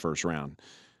bounced in the first round.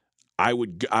 I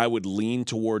would lean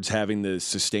towards having the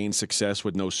sustained success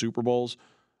with no Super Bowls,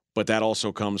 but that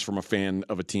also comes from a fan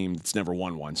of a team that's never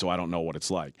won one, so I don't know what it's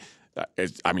like.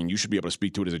 I mean, you should be able to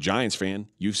speak to it as a Giants fan.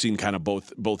 You've seen kind of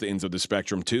both ends of the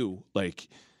spectrum too. Like,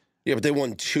 yeah, but they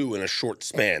won 2 in a short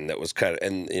span. That was kind of,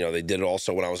 and they did it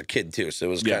also when I was a kid too. So it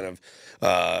was kind of,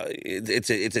 it's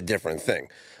a different thing,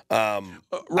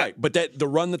 right? But the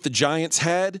run that the Giants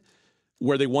had,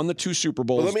 where they won the 2 Super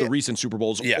Bowls, the recent Super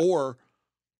Bowls, or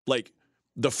like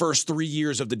the first 3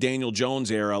 years of the Daniel Jones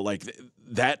era, like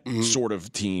that sort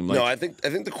of team. Like, no, I think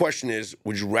the question is,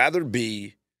 would you rather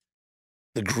be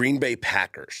the Green Bay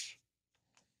Packers?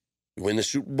 You win the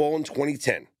Super Bowl in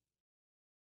 2010.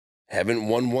 Haven't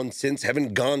won one since,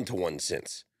 haven't gone to one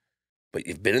since. But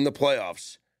you've been in the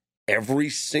playoffs every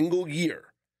single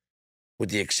year, with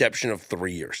the exception of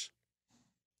 3 years.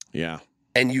 Yeah.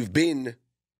 And you've been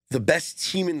the best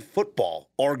team in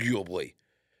football, arguably,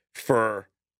 for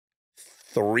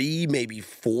 3, maybe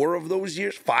 4 of those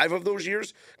years, 5 of those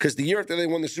years. Because the year after they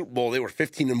won the Super Bowl, they were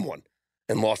 15-1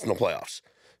 and lost in the playoffs.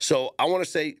 So I want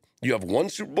to say you have 1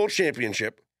 Super Bowl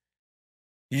championship.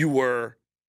 You were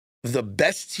the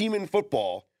best team in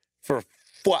football for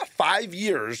 5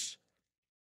 years,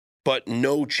 but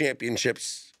no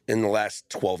championships in the last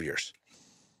 12 years.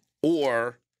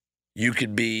 Or you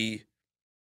could be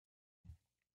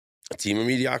a team of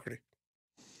mediocrity.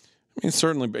 I mean,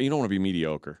 certainly, but you don't want to be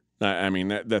mediocre. I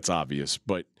mean, that's obvious,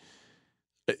 but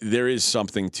there is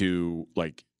something to,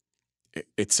 like,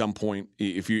 at some point,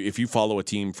 if you follow a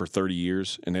team for 30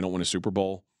 years and they don't win a Super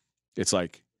Bowl, it's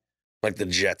like the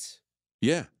Jets.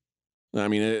 Yeah. I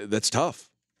mean, that's tough.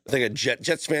 I think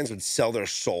Jets fans would sell their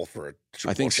soul for a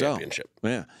Super Bowl championship. So.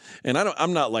 Yeah, and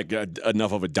I'm not like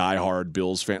enough of a diehard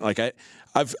Bills fan. Like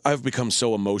I've become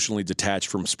so emotionally detached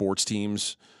from sports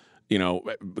teams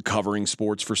covering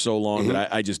sports for so long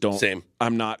that I just don't. Same.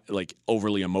 I'm not like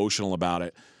overly emotional about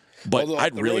it. But Although,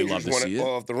 I'd really love to see it.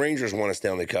 Well, if the Rangers won a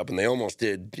Stanley Cup, and they almost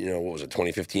did, what was it,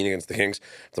 2015 against the Kings?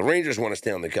 If the Rangers won a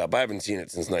Stanley Cup, I haven't seen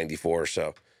it since '94.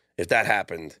 So if that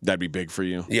happened, that'd be big for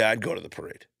you. Yeah, I'd go to the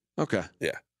parade. Okay.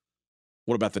 Yeah.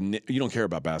 What about you don't care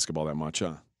about basketball that much,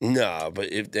 huh? No, but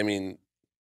the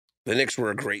Knicks were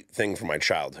a great thing for my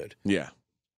childhood. Yeah.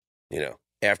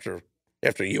 After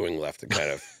Ewing left, it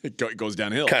kind of it goes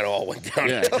downhill. Kind of all went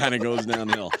downhill. Yeah, it kind of goes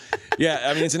downhill.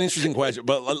 Yeah, it's an interesting question.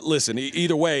 But listen,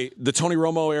 either way, the Tony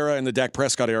Romo era and the Dak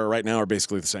Prescott era right now are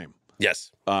basically the same.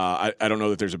 Yes. I don't know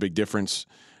that there's a big difference.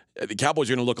 The Cowboys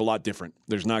are going to look a lot different.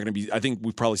 There's not going to be – I think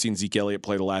we've probably seen Zeke Elliott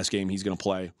play the last game. He's going to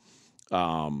play.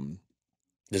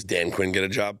 Does Dan Quinn get a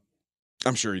job?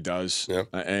 I'm sure he does. Yeah.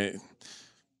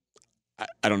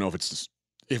 I don't know if it's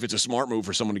a smart move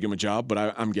for someone to give him a job,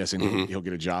 but I'm guessing he'll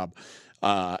get a job.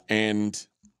 And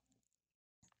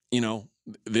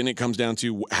then it comes down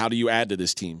to how do you add to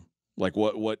this team? Like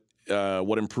what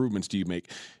improvements do you make?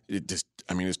 Is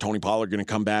Tony Pollard going to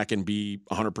come back and be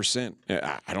 100%?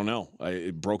 I don't know.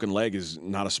 A broken leg is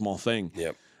not a small thing.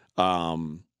 Yep.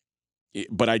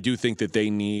 But I do think that they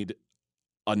need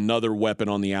another weapon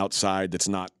on the outside that's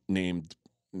not named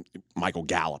Michael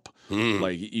Gallup.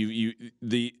 Like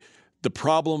the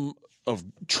problem of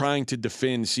trying to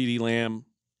defend CeeDee Lamb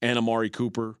and Amari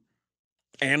Cooper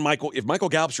and if Michael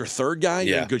Gallup's your third guy,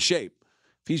 you're in good shape.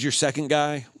 If he's your second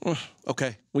guy,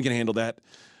 okay, we can handle that.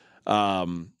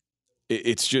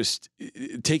 It's just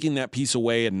taking that piece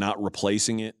away and not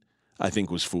replacing it, I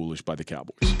think was foolish by the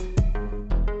Cowboys.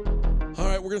 All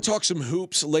right, we're going to talk some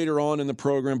hoops later on in the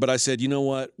program, but I said, you know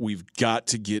what? We've got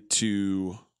to get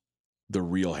to the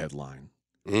real headline.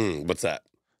 What's that?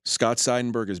 Scott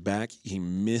Seidenberg is back. He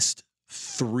missed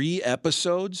 3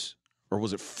 episodes, or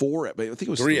was it 4? I think it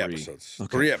was 3 episodes.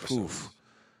 Okay. 3 episodes. Oof.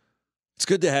 It's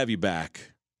good to have you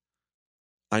back.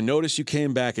 I noticed you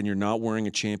came back and you're not wearing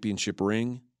a championship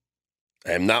ring.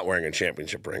 I am not wearing a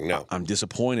championship ring, no. I'm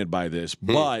disappointed by this,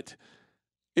 but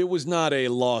it was not a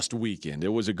lost weekend. It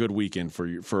was a good weekend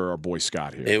for our boy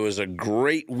Scott here. It was a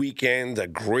great weekend, a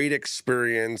great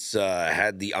experience. I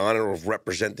had the honor of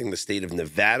representing the state of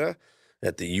Nevada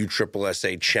at the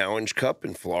USSSA Challenge Cup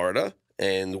in Florida,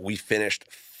 and we finished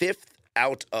 5th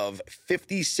out of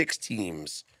 56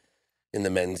 teams in the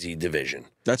men's E division.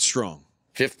 That's strong.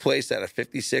 5th place out of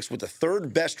 56 with the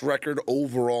 3rd best record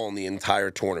overall in the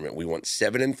entire tournament. We went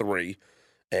 7-3,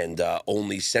 and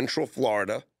only Central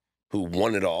Florida, who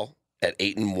won it all at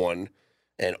 8-1,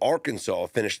 and Arkansas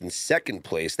finished in 2nd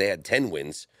place. They had 10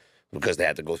 wins because they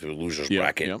had to go through the losers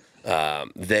bracket. Yep.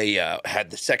 They had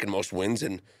the 2nd most wins,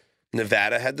 and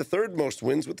Nevada had the 3rd most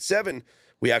wins with 7.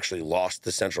 We actually lost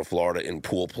to Central Florida in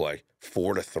pool play,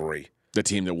 4-3. The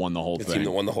team that won the whole thing. The team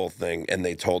that won the whole thing, and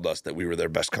they told us that we were their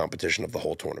best competition of the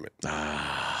whole tournament.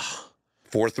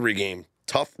 4-3 game,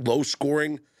 tough,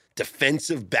 low-scoring,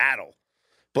 defensive battle.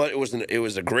 But it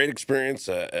was a great experience.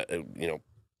 I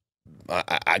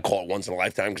call it once in a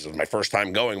lifetime because it was my first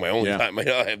time going, my only time.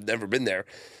 I've never been there,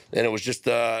 and it was just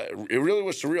it really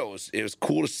was surreal. It was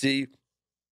cool to see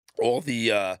all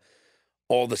the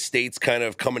states kind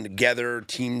of coming together,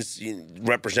 teams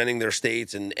representing their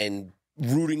states and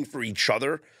rooting for each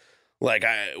other. Like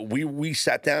we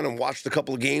sat down and watched a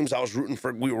couple of games.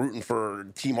 We were rooting for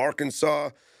Team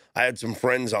Arkansas. I had some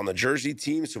friends on the Jersey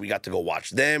team, so we got to go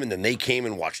watch them, and then they came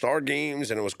and watched our games,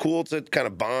 and it was cool to kind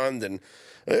of bond. And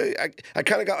I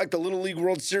kind of got like the Little League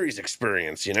World Series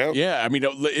experience, Yeah,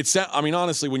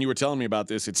 honestly, when you were telling me about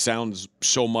this, it sounds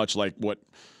so much like what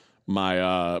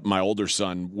my older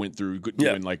son went through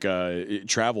doing like a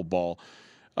travel ball.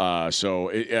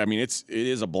 It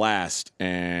is a blast,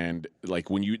 and like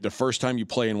when the first time you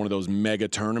play in one of those mega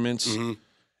tournaments.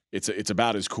 It's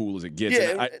about as cool as it gets.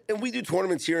 Yeah, and we do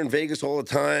tournaments here in Vegas all the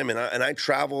time, and I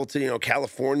travel to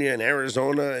California and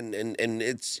Arizona, and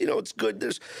it's it's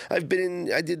good. I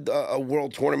did a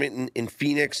world tournament in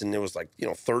Phoenix, and there was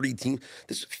 30 teams.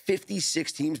 There's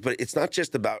 56 teams, but it's not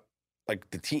just about like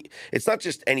the team. It's not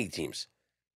just any teams.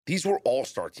 These were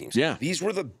all-star teams. Yeah, these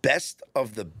were the best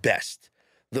of the best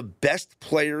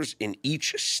players in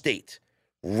each state,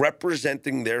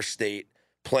 representing their state.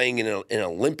 Playing in an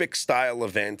Olympic-style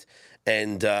event,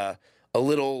 and a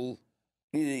little,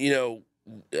 I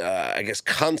guess,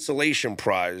 consolation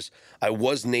prize. I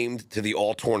was named to the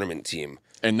all-tournament team.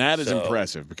 And that is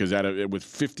impressive because with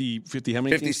 50 how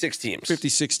many 56 teams.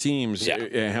 56 teams.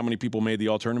 Yeah. How many people made the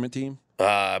all-tournament team?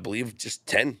 I believe just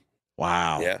 10.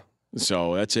 Wow. Yeah.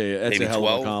 So that's a hell 12. Of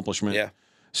an accomplishment. Yeah.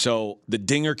 So the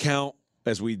dinger count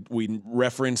as we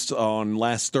referenced on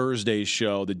last Thursday's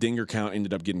show, the Dinger count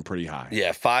ended up getting pretty high.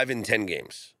 Yeah, 5 in 10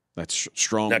 games. That's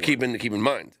strong. Now, keep in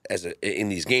mind, in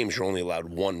these games, you're only allowed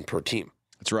 1 per team.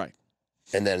 That's right.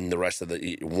 And then the rest of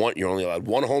you're only allowed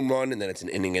 1 home run, and then it's an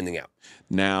inning ending out.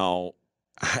 Now,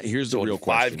 here's the real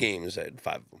question. 5 games, I had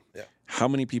 5 of them. Yeah. How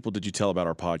many people did you tell about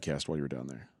our podcast while you were down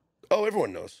there? Oh,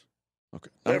 everyone knows. Okay.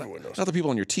 Everyone knows. Not the people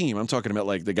on your team. I'm talking about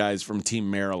like the guys from Team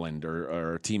Maryland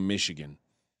or Team Michigan.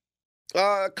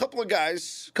 A couple of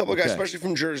guys, especially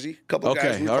from Jersey. A couple of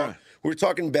guys. We were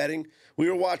talking betting. We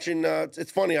were watching.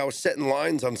 It's funny. I was setting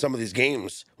lines on some of these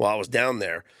games while I was down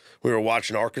there. We were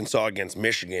watching Arkansas against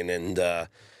Michigan, and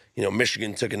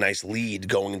Michigan took a nice lead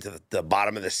going into the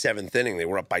bottom of the 7th inning. They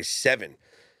were up by 7,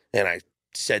 and I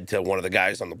said to one of the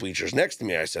guys on the bleachers next to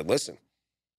me, I said, "Listen,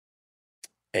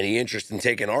 any interest in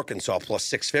taking Arkansas plus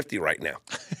 650 right now?"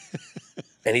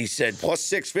 And he said, plus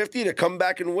 650 to come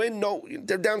back and win? No,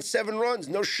 they're down 7 runs.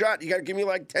 No shot. You got to give me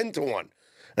like 10 to 1.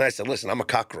 And I said, listen, I'm a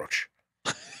cockroach.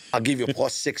 I'll give you a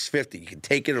plus 650. You can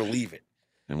take it or leave it.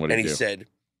 And what did he do? Said,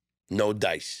 no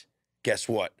dice. Guess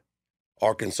what?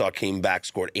 Arkansas came back,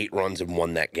 scored 8 runs, and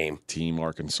won that game. Team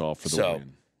Arkansas for the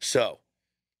win. So,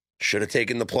 should have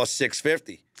taken the plus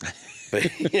 650. But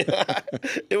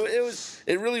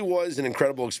it really was an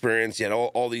incredible experience. You had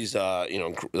all these,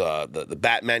 the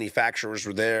bat manufacturers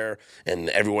were there, and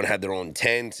everyone had their own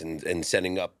tents and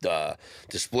setting up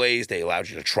displays. They allowed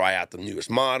you to try out the newest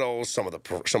models. Some of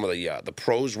the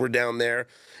pros were down there,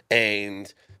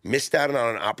 and missed out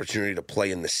on an opportunity to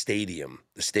play in the stadium.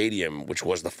 The stadium, which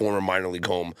was the former minor league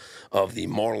home of the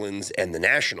Marlins and the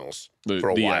Nationals for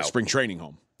a while. Spring training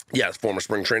home. Yeah, the former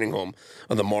spring training home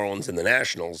of the Marlins and the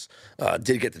Nationals.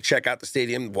 Did get to check out the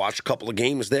stadium, watch a couple of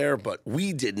games there, but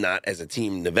we did not, as a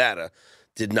team, Nevada,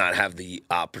 did not have the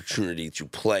opportunity to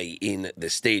play in the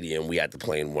stadium. We had to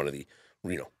play in one of the,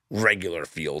 regular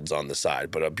fields on the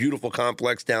side. But a beautiful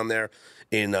complex down there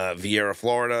in Vieira,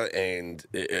 Florida, and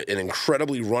an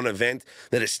incredibly run event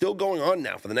that is still going on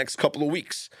now for the next couple of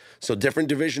weeks. So different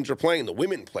divisions are playing. The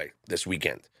women play this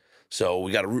weekend. So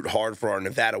we got to root hard for our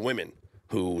Nevada women,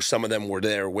 who some of them were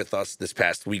there with us this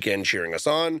past weekend cheering us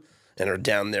on and are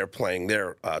down there playing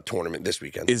their tournament this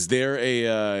weekend. Is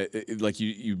there like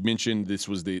you mentioned this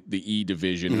was the E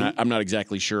division. Mm-hmm. I'm not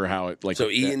exactly sure how it like. So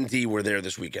E and D were there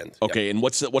this weekend. Okay, yep. And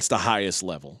what's the highest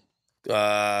level?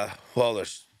 Well,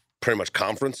 there's pretty much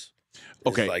conference.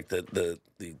 Okay, like the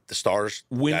stars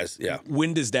guys. Yeah.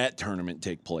 When does that tournament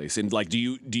take place? And like, do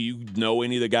you know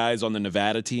any of the guys on the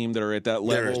Nevada team that are at that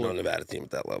level? There is no Nevada team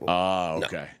at that level.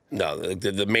 Okay. No,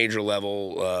 the major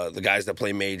level, the guys that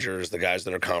play majors, the guys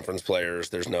that are conference players.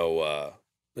 There's none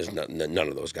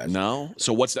of those guys. No.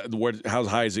 So what's that? How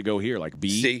high does it go here? Like B,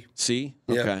 C, C.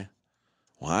 Yeah. Okay.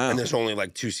 Wow. And there's only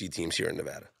like 2 C teams here in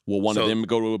Nevada. Will one of them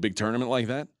go to a big tournament like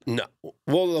that? No.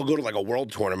 Well, they'll go to like a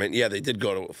world tournament. Yeah, they did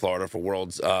go to Florida for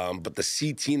Worlds. But the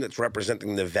C team that's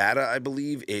representing Nevada, I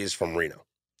believe, is from Reno.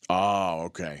 Oh,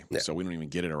 okay. Yeah. So we don't even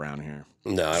get it around here.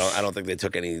 No, I don't think they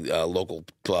took any local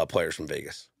players from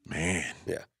Vegas. Man.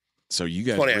 Yeah. So you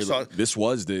guys this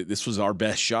was our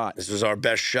best shot. This was our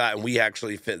best shot, and we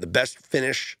actually fit the best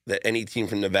finish that any team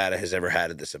from Nevada has ever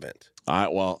had at this event.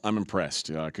 Well, I'm impressed.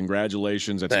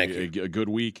 Congratulations. That's a good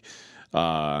week.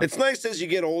 It's nice as you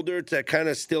get older to kind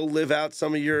of still live out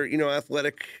some of your,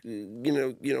 athletic,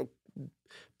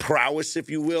 prowess, if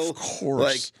you will. Of course.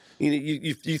 Like,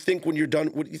 you think when you're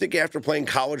done, you think after playing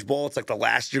college ball, it's like the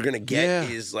last you're going to get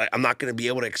is like, I'm not going to be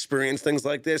able to experience things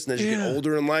like this. And as you get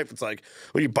older in life, it's like,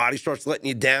 well, your body starts letting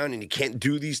you down and you can't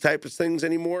do these types of things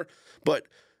anymore. But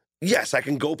yes, I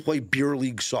can go play beer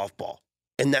league softball,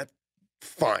 and that's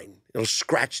fine. It'll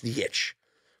scratch the itch.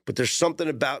 But there's something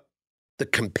about the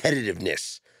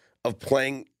competitiveness of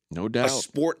playing a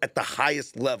sport at the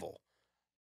highest level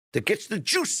that gets the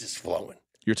juices flowing.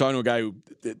 You're talking to a guy who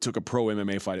took a pro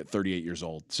MMA fight at 38 years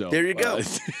old. So there you go.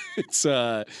 It's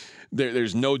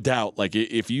there's no doubt. Like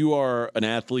if you are an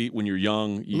athlete when you're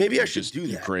young, maybe I should do that.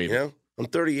 You crave it. I'm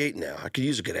 38 now. I could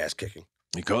use a good ass kicking.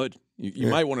 You could. You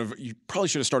might want to. You probably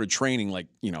should have started training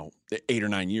 8 or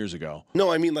 9 years ago.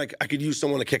 No, I mean like I could use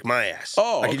someone to kick my ass.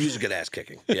 Oh, I could use a good ass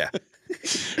kicking. Yeah.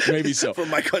 Maybe so. From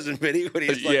my cousin Vinny when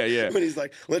he's like, when he's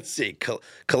like, let's see,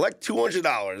 collect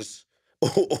 $200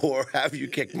 or have you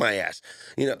kick my ass.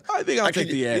 I think I'll take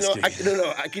the ass kicking.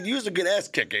 I could use a good ass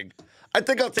kicking. I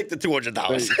think I'll take the $200.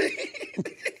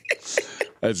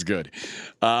 That's good.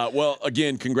 Well,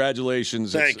 again,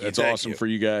 congratulations. It's awesome for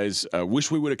you guys. Wish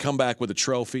we would have come back with a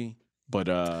trophy, but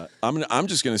I'm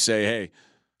just going to say, hey,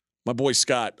 my boy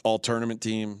Scott, all tournament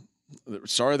team.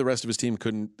 Sorry, the rest of his team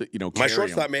couldn't. My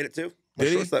shortstop made it too. My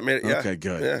Did he? shortstop made it. Yeah. Okay,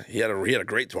 good. Yeah, he had a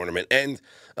great tournament, and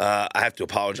I have to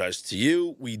apologize to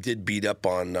you. We did beat up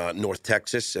on North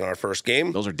Texas in our first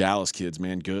game. Those are Dallas kids,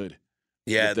 man. Good.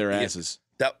 Yeah, Whip their asses.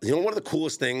 One of the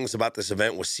coolest things about this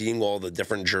event was seeing all the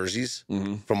different jerseys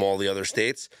from all the other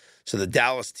states. So the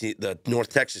Dallas team, the North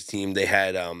Texas team, they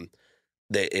had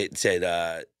they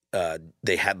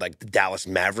had like the Dallas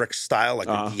Mavericks style, like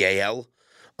the DAL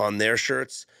on their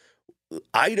shirts.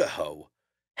 Idaho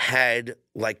had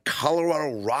like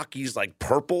Colorado Rockies, like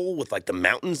purple with like the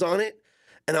mountains on it.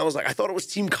 And I was like, I thought it was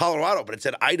Team Colorado, but it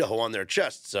said Idaho on their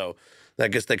chest. So I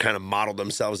guess they kind of modeled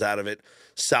themselves out of it.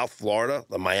 South Florida,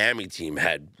 the Miami team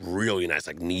had really nice,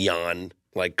 like neon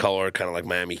like color, kind of like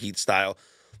Miami Heat style.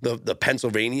 The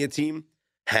Pennsylvania team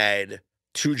had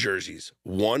two jerseys.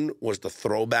 One was the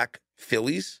throwback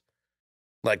Phillies,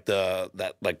 like the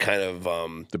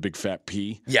big fat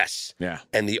P. Yes. Yeah.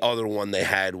 And the other one they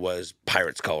had was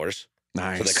Pirates colors.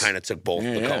 Nice. So they kind of took both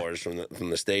the colors from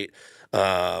the state.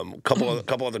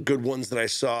 Couple other good ones that I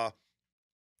saw.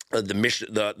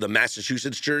 The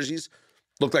Massachusetts jerseys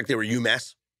looked like they were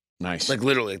UMass. Nice. Like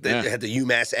literally, they had the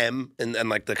UMass M and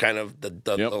like the kind of the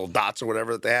little dots or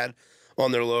whatever that they had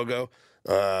on their logo.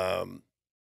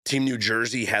 Team New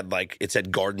Jersey had it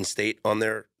said Garden State on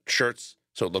their shirts,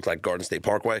 so it looked like Garden State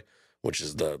Parkway, which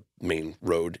is the main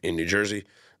road in New Jersey.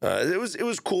 It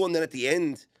was cool, and then at the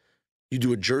end, you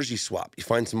do a jersey swap. You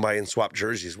find somebody and swap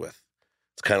jerseys with.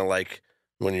 It's kind of like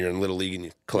when you're in Little League and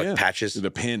you collect patches,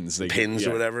 the pins, or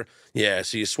whatever. Yeah,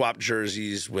 so you swap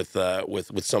jerseys with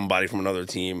somebody from another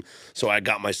team. So I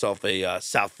got myself a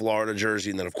South Florida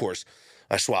jersey, and then of course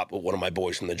I swapped with one of my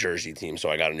boys from the Jersey team. So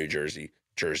I got a New Jersey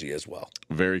jersey as well.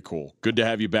 Very cool. Good to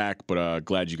have you back, but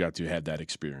glad you got to have that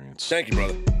experience. Thank you,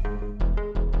 brother.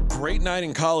 Great night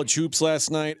in college hoops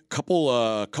last night.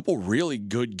 Couple really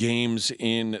good games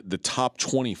in the top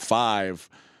 25.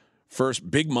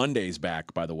 First, Big Monday's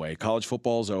back, by the way. College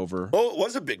football's over. Oh, it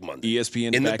was a Big Monday.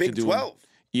 ESPN's in back the Big to 12.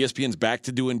 ESPN's back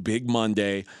to doing Big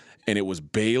Monday, and it was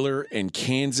Baylor and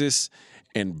Kansas,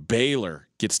 and Baylor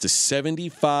gets to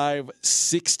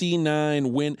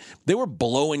 75-69 win. They were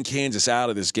blowing Kansas out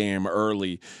of this game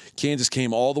early. Kansas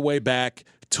came all the way back,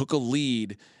 took a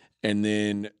lead, and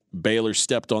then Baylor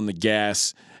stepped on the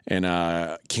gas, and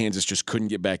Kansas just couldn't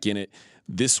get back in it.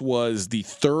 This was the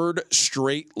third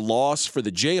straight loss for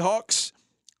the Jayhawks.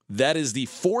 That is the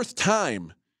fourth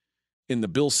time in the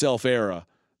Bill Self era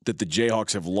that the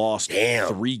Jayhawks have lost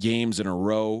 3 games in a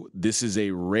row. This is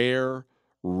a rare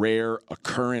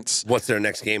occurrence. What's their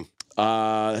next game?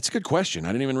 That's a good question. I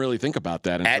didn't even really think about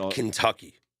that. At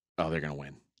Kentucky. Oh, they're going to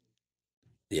win.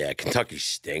 Yeah, Kentucky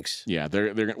stinks. Yeah,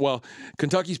 they're well,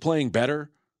 Kentucky's playing better.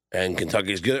 And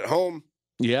Kentucky's good at home.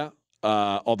 Yeah.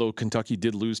 Although Kentucky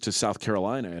did lose to South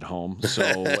Carolina at home, so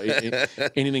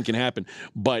anything can happen.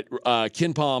 But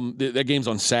KenPom, that game's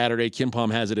on Saturday.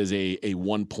 KenPom has it as a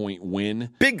 1-point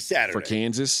win. Big Saturday. For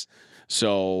Kansas.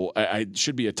 So I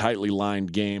should be a tightly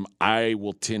lined game. I'm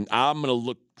going to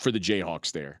look for the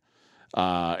Jayhawks there.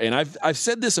 And I've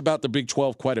said this about the Big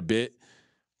 12 quite a bit.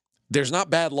 There's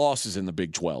not bad losses in the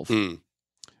Big 12.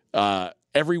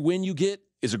 Every win you get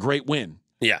is a great win.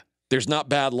 Yeah. There's not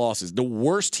bad losses. The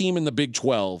worst team in the Big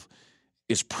 12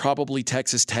 is probably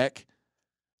Texas Tech.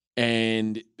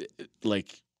 And,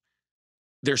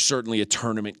 they're certainly a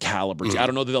tournament caliber team. I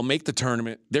don't know that they'll make the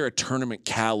tournament. They're a tournament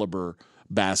caliber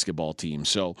basketball team.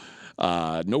 So,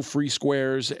 no free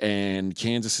squares, and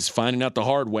Kansas is finding out the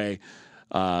hard way.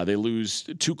 They lose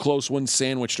 2 close ones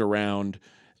sandwiched around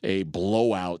a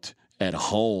blowout at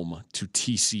home to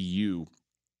TCU.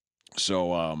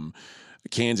 So,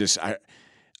 Kansas,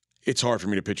 it's hard for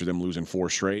me to picture them losing 4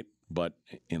 straight, but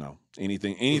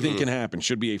anything can happen.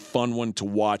 Should be a fun one to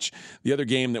watch. The other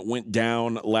game that went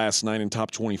down last night in top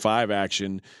 25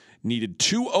 action needed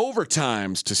 2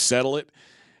 overtimes to settle it.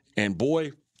 And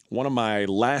boy, one of my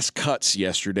last cuts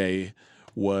yesterday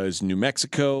was New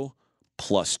Mexico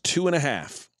plus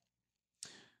 2.5.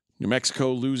 New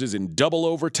Mexico loses in double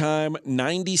overtime,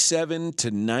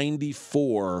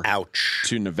 97-94. Ouch.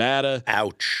 To Nevada.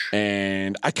 Ouch.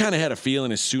 And I kind of had a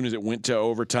feeling as soon as it went to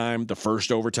overtime, the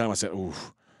first overtime, I said, ooh,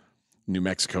 New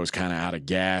Mexico's kind of out of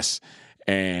gas.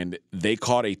 And they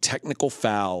caught a technical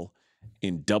foul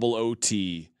in double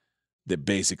OT that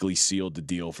basically sealed the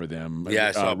deal for them. Yeah,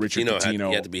 I saw Richard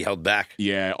Pitino had to be held back.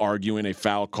 Yeah, arguing a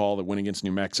foul call that went against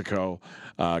New Mexico,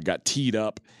 got teed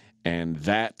up, and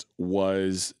that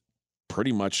was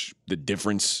pretty much the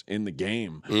difference in the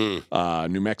game.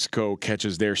 New Mexico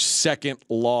catches their second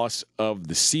loss of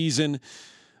the season.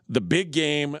 The big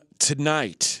game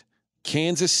tonight,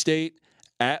 Kansas State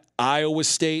at Iowa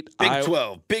State. Big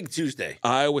 12, Big Tuesday.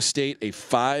 Iowa State, a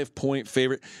 5-point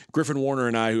favorite. Griffin Warner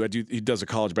and I, he does a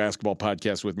college basketball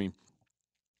podcast with me.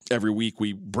 Every week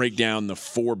we break down the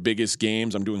 4 biggest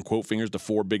games. I'm doing quote fingers, the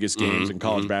 4 biggest games in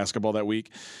college basketball that week.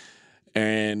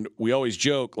 And we always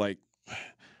joke, like,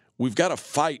 we've got to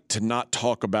fight to not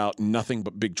talk about nothing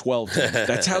but Big 12 teams.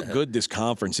 That's how good this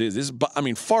conference is. This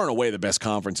is, far and away the best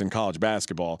conference in college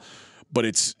basketball. But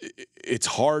it's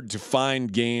hard to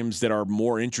find games that are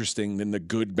more interesting than the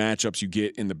good matchups you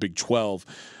get in the Big 12.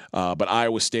 But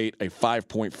Iowa State, a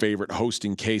 5-point favorite,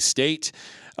 hosting K-State.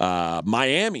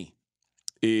 Miami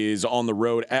is on the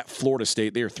road at Florida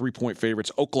State. They are 3-point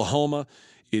favorites. Oklahoma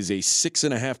is a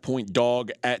 6.5-point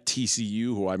dog at TCU,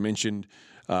 who I mentioned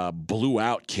blew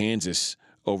out Kansas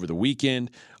over the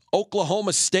weekend.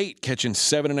 Oklahoma State catching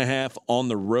 7.5 on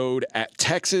the road at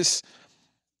Texas.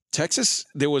 Texas,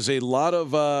 there was a lot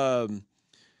of,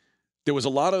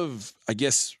 I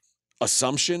guess,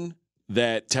 assumption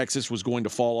that Texas was going to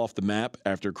fall off the map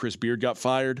after Chris Beard got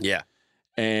fired. Yeah.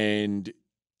 And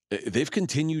they've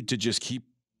continued to just keep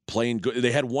playing good.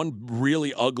 They had one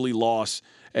really ugly loss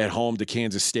at home to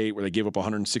Kansas State where they gave up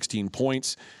 116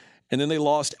 points. And then they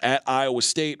lost at Iowa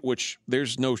State, which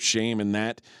there's no shame in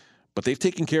that. But they've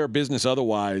taken care of business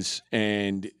otherwise,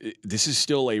 and this is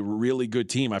still a really good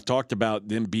team. I've talked about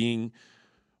them being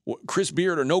Chris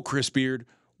Beard or no Chris Beard.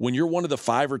 When you're one of the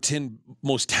 5 or 10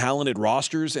 most talented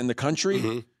rosters in the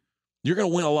country, you're going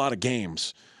to win a lot of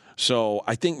games. So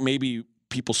I think maybe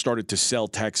people started to sell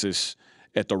Texas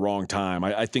at the wrong time.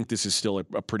 I think this is still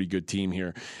a pretty good team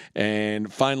here.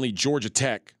 And finally, Georgia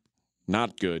Tech.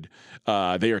 Not good.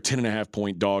 They are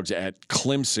 10.5-point dogs at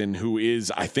Clemson, who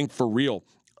is, I think, for real,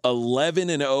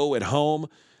 11-0 at home.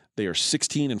 They are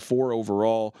 16-4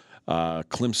 overall.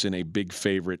 Clemson, a big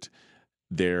favorite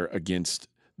there against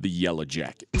the Yellow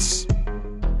Jackets.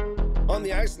 On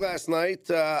the ice last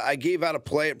night, I gave out a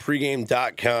play at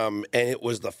pregame.com, and it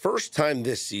was the first time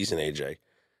this season, AJ,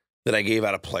 that I gave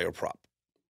out a player prop.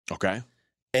 Okay.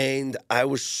 And I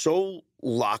was so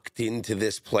locked into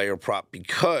this player prop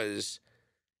because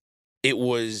it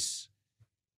was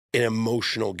an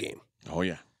emotional game. Oh,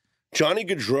 yeah. Johnny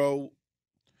Gaudreau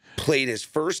played his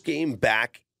first game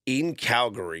back in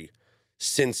Calgary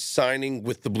since signing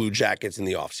with the Blue Jackets in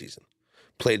the offseason.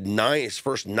 Played his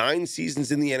first 9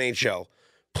 seasons in the NHL,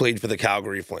 played for the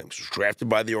Calgary Flames. Was drafted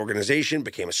by the organization,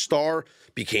 became a star,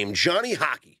 became Johnny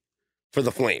Hockey for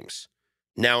the Flames.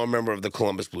 Now a member of the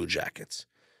Columbus Blue Jackets.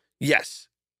 Yes,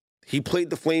 he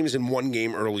played the Flames in 1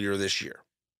 game earlier this year.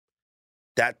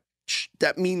 That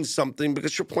means something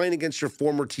because you're playing against your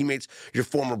former teammates, your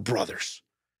former brothers.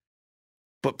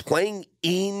 But playing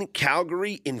in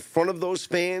Calgary in front of those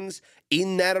fans,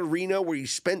 in that arena where you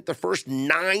spent the first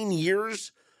 9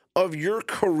 years of your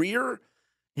career,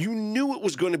 you knew it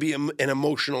was going to be an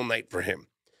emotional night for him.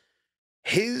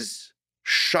 His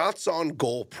shots on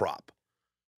goal prop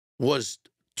was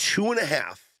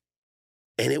 2.5,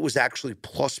 and it was actually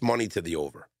plus money to the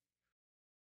over.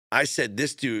 I said,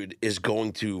 this dude is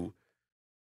going to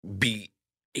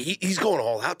he's going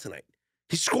all out tonight.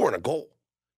 He's scoring a goal.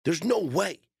 There's no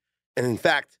way. And in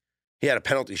fact, he had a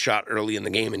penalty shot early in the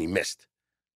game and he missed.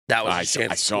 That was his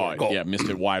chance I saw it. Goal. Yeah, missed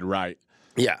it wide right.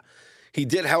 Yeah. He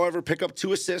did, however, pick up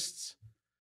 2 assists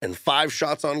and 5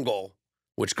 shots on goal,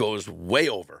 which goes way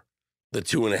over the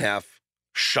 2.5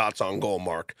 shots on goal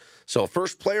mark. So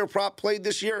first player prop played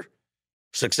this year,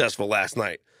 successful last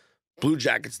night. Blue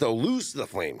Jackets, though, lose to the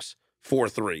Flames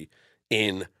 4-3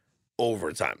 in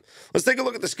overtime. Let's take a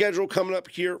look at the schedule coming up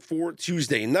here for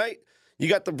Tuesday night. You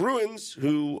got the Bruins,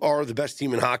 who are the best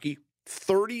team in hockey,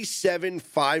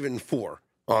 37-5-4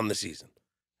 on the season.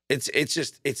 It's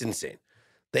insane.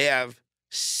 They have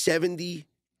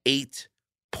 78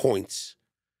 points.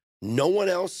 No one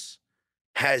else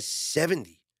has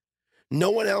 70.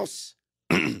 No one else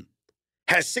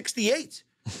has 68.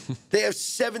 They have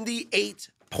 78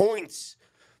 points.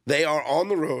 They are on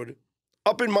the road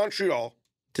up in Montreal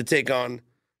to take on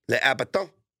Les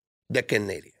Habitants des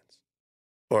Canadiens.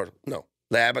 Or, no,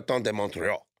 Les Habitants de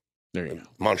Montreal. There you go.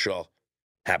 Montreal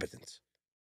Habitants.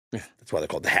 Yeah. That's why they're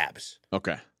called the Habs.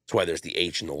 Okay. That's why there's the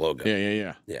H in the logo.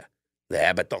 Yeah. Yeah. Les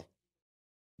Habitants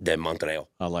de Montreal.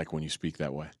 I like when you speak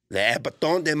that way. Les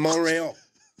Habitants de Montreal.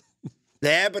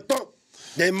 Les Habitants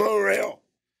de Montreal.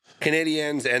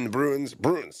 Canadiens and the Bruins.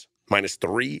 Bruins, minus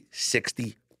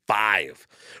 365.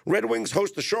 Red Wings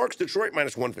host the Sharks. Detroit,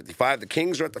 minus 155. The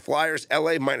Kings are at the Flyers.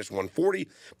 LA, minus 140.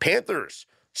 Panthers,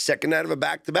 second out of a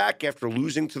back-to-back after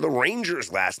losing to the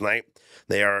Rangers last night.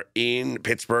 They are in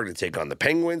Pittsburgh to take on the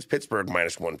Penguins. Pittsburgh,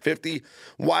 minus 150.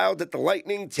 Wild at the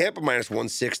Lightning. Tampa, minus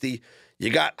 160. You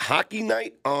got Hockey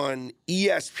Night on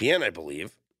ESPN, I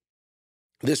believe.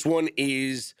 This one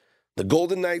is the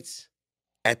Golden Knights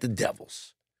at the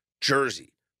Devils.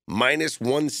 Jersey,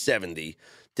 -170.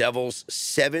 Devils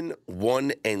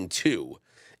 7-1-2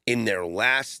 in their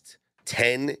last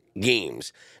 10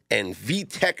 games. And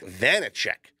Vitek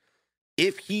Vanacek,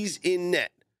 if he's in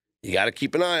net, you got to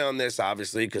keep an eye on this,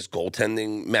 obviously, because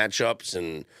goaltending matchups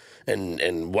and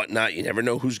whatnot, you never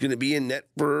know who's going to be in net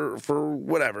for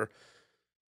whatever.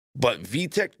 But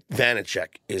Vitek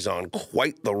Vanacek is on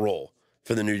quite the roll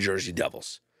for the New Jersey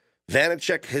Devils.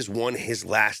 Vanacek has won his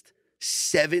last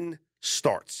 7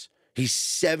 starts. He's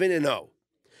 7-0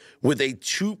 with a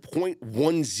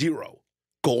 2.10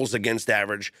 goals against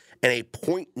average and a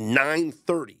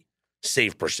 .930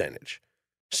 save percentage.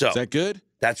 So is that good?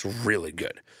 That's really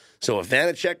good. So if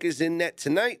Vanacek is in net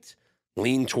tonight,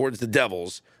 lean towards the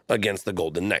Devils against the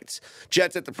Golden Knights.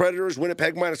 Jets at the Predators,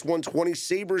 Winnipeg -120.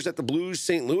 Sabres at the Blues,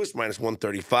 St. Louis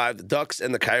 -135. The Ducks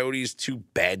and the Coyotes, 2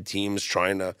 bad teams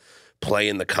trying to play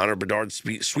in the Connor Bedard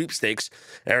sweepstakes.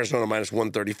 Arizona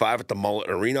 -135 at the Mullet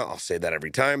Arena. I'll say that every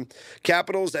time.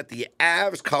 Capitals at the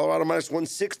Avs, Colorado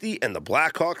 -160, and the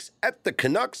Blackhawks at the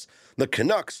Canucks. The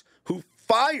Canucks, who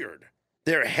fired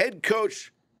their head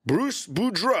coach, Bruce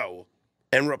Boudreau,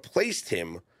 and replaced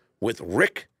him with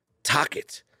Rick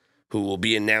Tocchet, who will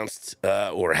be announced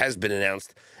or has been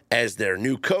announced as their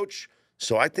new coach.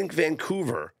 So I think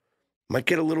Vancouver might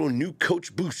get a little new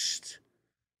coach boost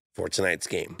for tonight's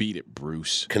game. Beat it,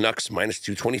 Bruce. Canucks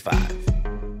 -225.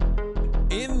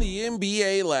 In the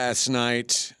NBA last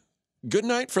night, good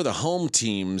night for the home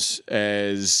teams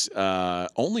as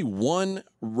only one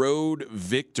road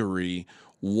victory,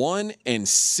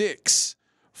 1-6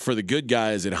 for the good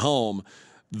guys at home.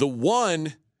 The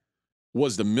one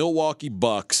was the Milwaukee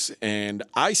Bucks, and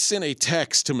I sent a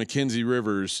text to Mackenzie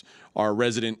Rivers, our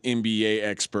resident NBA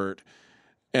expert,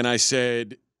 and I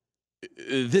said,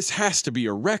 this has to be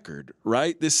a record,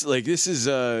 right? This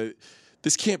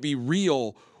can't be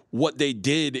real what they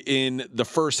did in the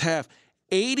first half.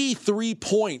 83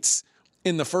 points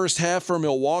in the first half for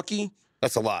Milwaukee.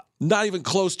 That's a lot. Not even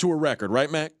close to a record,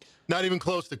 right, Mac? Not even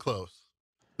close to close.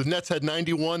 The Nets had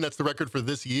 91. That's the record for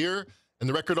this year. And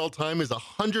the record all time is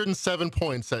 107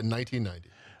 points at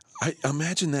 1990. I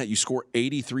imagine that you score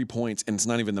 83 points and it's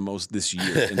not even the most this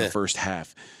year in the first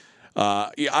half.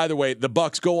 Either way, the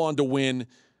Bucks go on to win.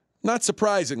 Not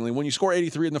surprisingly, when you score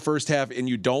 83 in the first half and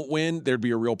you don't win, there'd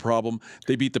be a real problem.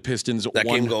 They beat the Pistons. That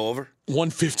game go over?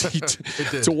 150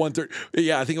 to 130.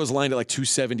 Yeah, I think it was lined at like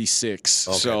 276.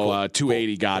 Okay, so cool.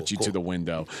 280 got you to the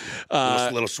window.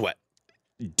 A little sweat.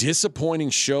 Disappointing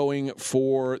showing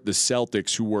for the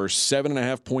Celtics, who were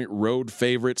 7.5-point road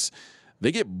favorites.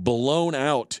 They get blown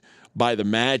out by the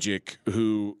Magic,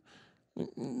 who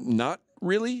not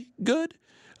really good.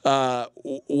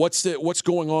 What's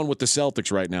going on with the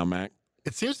Celtics right now, Mac?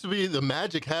 It seems to be the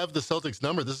Magic have the Celtics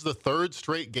number. This is the 3rd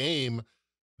straight game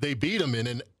they beat them in,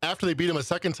 and after they beat them a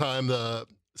second time, the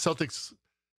Celtics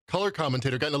color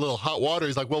commentator got in a little hot water.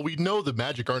 He's like, well, we know the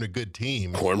Magic aren't a good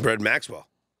team. Cornbread Maxwell.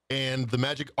 And the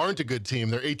Magic aren't a good team.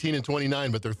 They're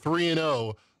 18-29, but they're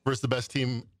 3-0 versus the best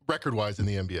team record-wise in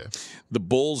the NBA. The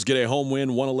Bulls get a home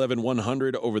win,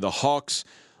 111-100 over the Hawks.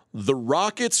 The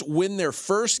Rockets win their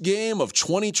first game of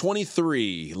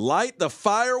 2023. Light the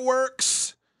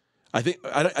fireworks. I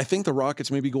think the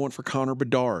Rockets may be going for Connor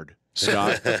Bedard,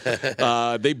 Scott.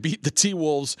 They beat the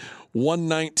T-Wolves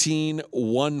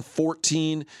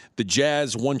 119-114. The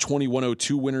Jazz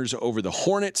 120-102 winners over the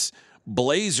Hornets.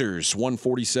 Blazers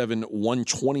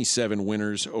 147-127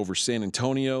 winners over San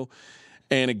Antonio.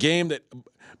 And a game that,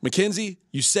 Mackenzie,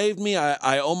 you saved me.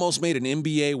 I almost made an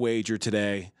NBA wager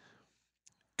today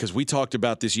because we talked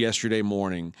about this yesterday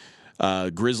morning.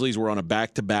 Grizzlies were on a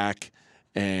back-to-back,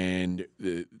 and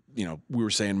we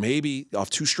were saying maybe off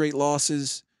 2 straight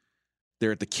losses.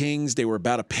 They're at the Kings. They were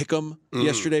about to pick them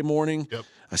yesterday morning. Yep.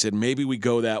 I said, maybe we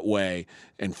go that way.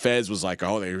 And Fez was like,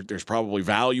 oh, there's probably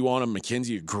value on them.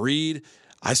 Mackenzie agreed.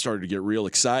 I started to get real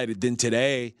excited. Then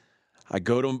today, I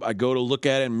go to look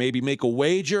at it and maybe make a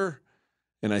wager,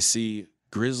 and I see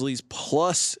Grizzlies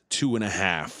plus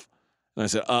 2.5. And I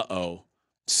said, uh-oh,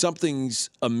 something's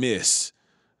amiss.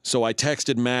 So I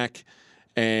texted Mac,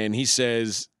 and he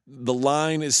says, the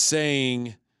line is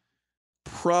saying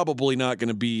probably not going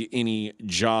to be any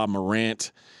Ja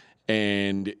Morant.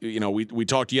 And, we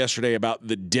talked yesterday about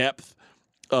the depth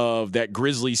of that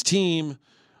Grizzlies team,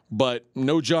 but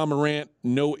no Ja Morant,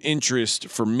 no interest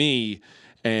for me.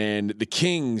 And the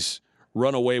Kings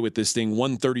run away with this thing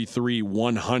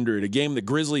 133-100, a game the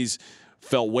Grizzlies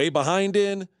fell way behind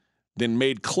in, then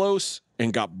made close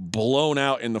and got blown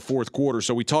out in the fourth quarter.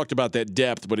 So we talked about that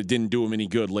depth, but it didn't do him any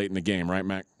good late in the game, right,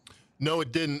 Mac? No,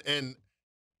 it didn't. And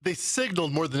they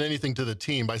signaled more than anything to the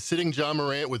team by sitting John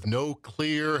Morant with no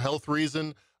clear health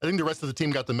reason. I think the rest of the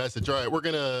team got the message. All right, we're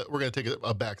gonna take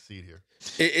a back seat here.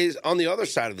 It is on the other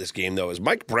side of this game, though. Is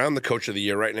Mike Brown the coach of the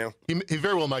year right now? He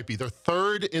very well might be. They're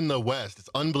third in the West. It's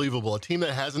unbelievable. A team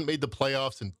that hasn't made the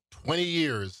playoffs in 20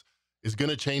 years is going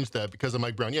to change that because of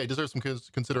Mike Brown. Yeah, he deserves some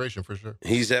consideration for sure.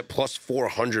 He's at plus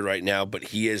 400 right now, but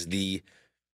he is the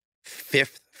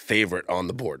 5th favorite on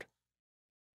the board.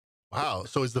 Wow.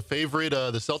 So is the favorite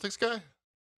the Celtics guy?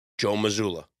 Joe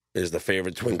Mazzulla is the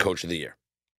favorite to win coach of the year.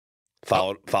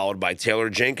 Followed by Taylor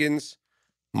Jenkins,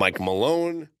 Mike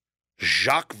Malone,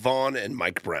 Jacques Vaughn, and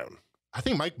Mike Brown. I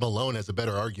think Mike Malone has a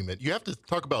better argument. You have to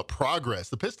talk about progress.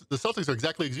 The Celtics are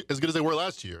exactly as good as they were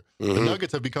last year. Mm-hmm. The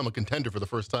Nuggets have become a contender for the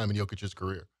first time in Jokic's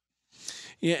career.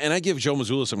 Yeah, and I give Joe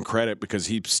Mazzulla some credit because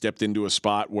he stepped into a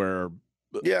spot where,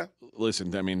 yeah,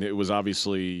 listen, I mean, it was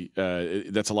obviously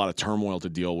that's a lot of turmoil to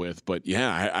deal with. But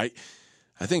yeah,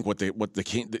 I think what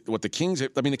the Kings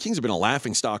have, I mean, the Kings have been a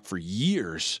laughingstock for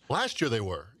years. Last year they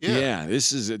were. Yeah,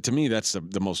 this is, to me, that's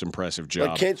the most impressive job.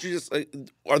 Like, can't you just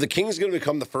are the Kings going to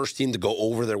become the first team to go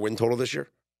over their win total this year?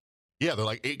 Yeah, they're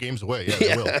like 8 games away. Yeah,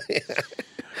 they will.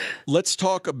 Let's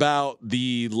talk about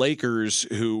the Lakers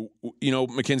who,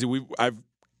 Mackenzie, I've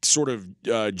sort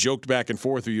of joked back and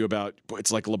forth with you about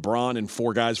it's like LeBron and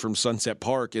 4 guys from Sunset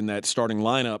Park in that starting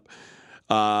lineup.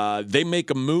 They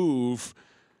make a move.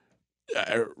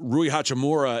 Rui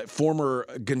Hachimura, former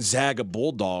Gonzaga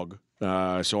Bulldog,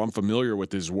 so I'm familiar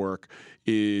with his work,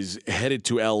 is headed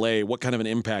to L.A. What kind of an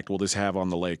impact will this have on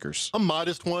the Lakers? A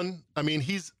modest one. I mean,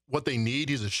 he's what they need.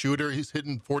 He's a shooter. He's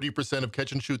hitting 40% of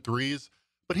catch-and-shoot threes,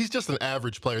 but he's just an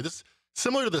average player. This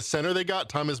similar to the center they got,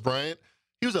 Thomas Bryant.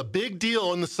 He was a big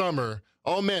deal in the summer.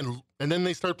 Oh, man. And then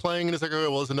they start playing, and it's like,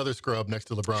 oh, well, it's another scrub next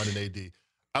to LeBron and AD.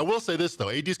 I will say this, though.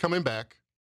 AD's coming back.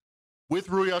 With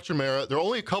Rui Hachimura, they're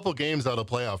only a couple games out of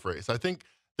playoff race. I think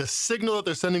the signal that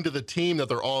they're sending to the team that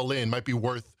they're all in might be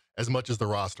worth as much as the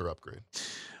roster upgrade.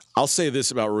 I'll say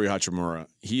this about Rui Hachimura.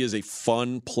 He is a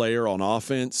fun player on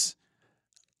offense.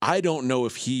 I don't know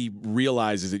if he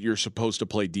realizes that you're supposed to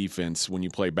play defense when you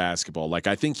play basketball. Like,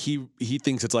 I think he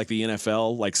thinks it's like the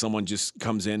NFL, like someone just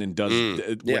comes in and does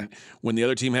when the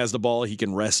other team has the ball, he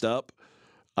can rest up.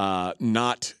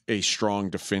 Not a strong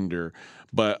defender.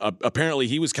 But apparently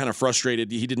he was kind of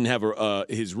frustrated. He didn't have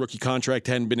his rookie contract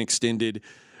hadn't been extended.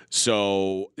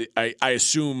 So I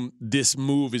assume this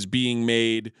move is being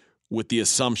made with the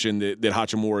assumption that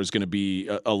Hachimura is going to be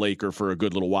a Laker for a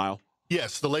good little while.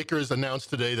 Yes, the Lakers announced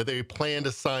today that they plan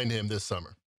to sign him this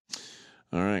summer.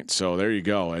 All right, so there you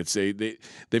go.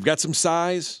 They've got some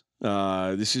size.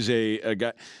 This is a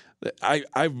guy.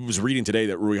 I was reading today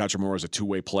that Rui Hachimura is a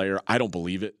two-way player. I don't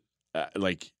believe it.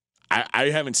 I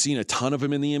haven't seen a ton of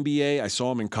him in the NBA. I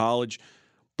saw him in college,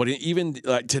 but even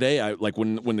today,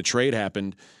 when the trade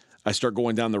happened, I start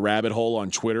going down the rabbit hole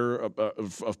on Twitter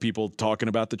of people talking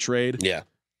about the trade. Yeah,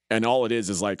 and all it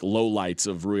is like lowlights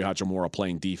of Rui Hachimura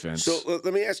playing defense. So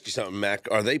let me ask you something, Mac.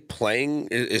 Are they playing?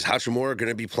 Is Hachimura going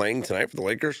to be playing tonight for the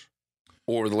Lakers,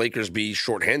 or will the Lakers be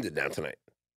shorthanded now tonight?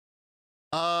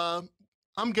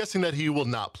 I'm guessing that he will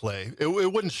not play. It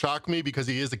wouldn't shock me because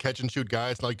he is a catch-and-shoot guy.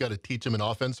 It's not like you got to teach him an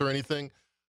offense or anything.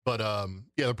 But, yeah,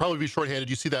 they'll probably be shorthanded.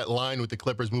 You see that line with the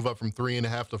Clippers move up from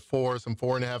 3.5 to 4, some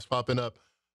 4.5s popping up.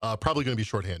 Probably going to be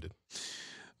shorthanded.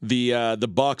 The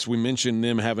Bucks, we mentioned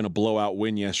them having a blowout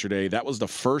win yesterday. That was the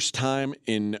first time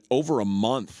in over a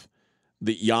month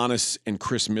that Giannis and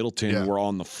Chris Middleton were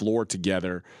on the floor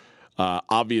together.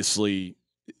 Obviously,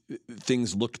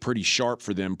 things looked pretty sharp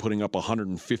for them, putting up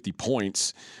 150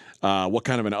 points. What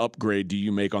kind of an upgrade do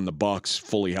you make on the Bucks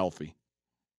fully healthy?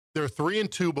 They're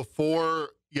 3-2 before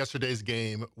yesterday's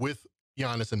game with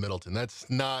Giannis and Middleton. That's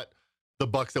not the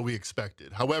Bucks that we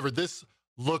expected. However, this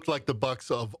looked like the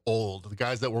Bucks of old, the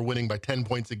guys that were winning by 10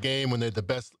 points a game when they had the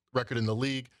best record in the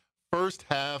league. First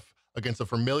half against a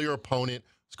familiar opponent,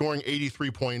 scoring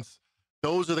 83 points.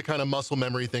 Those are the kind of muscle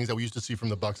memory things that we used to see from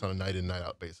the Bucks on a night-in,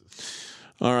 night-out basis.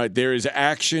 All right, there is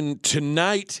action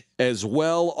tonight as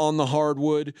well on the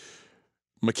hardwood.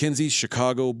 Mackenzie's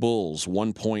Chicago Bulls,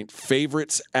 1-point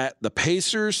favorites at the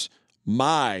Pacers.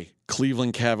 My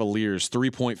Cleveland Cavaliers,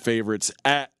 3-point favorites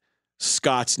at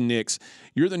Scott's Knicks.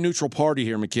 You're the neutral party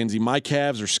here, Mackenzie. My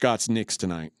Cavs or Scott's Knicks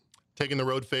tonight? Taking the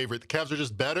road favorite. The Cavs are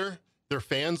just better. Their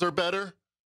fans are better.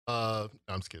 I'm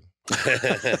just kidding.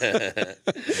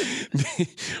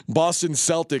 Boston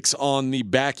Celtics on the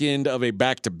back end of a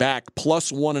back-to-back,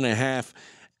 plus 1.5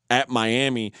 at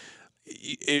Miami.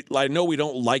 I know we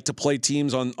don't like to play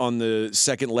teams on the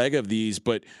second leg of these,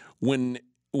 but when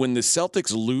the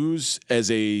Celtics lose as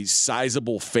a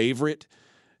sizable favorite,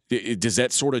 does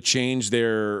that sort of change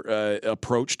their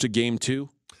approach to Game 2?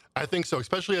 I think so,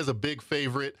 especially as a big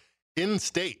favorite in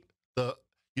state.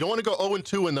 You don't want to go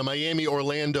 0-2 in the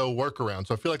Miami-Orlando workaround,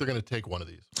 so I feel like they're going to take one of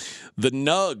these. The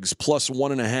Nugs plus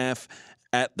 1.5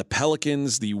 at the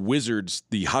Pelicans. The Wizards,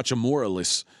 the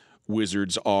Hachimura-less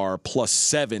Wizards, are plus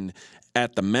 7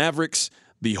 at the Mavericks.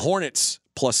 The Hornets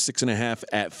plus 6.5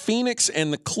 at Phoenix.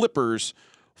 And the Clippers,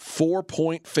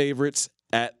 4-point favorites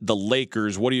at the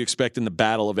Lakers. What do you expect in the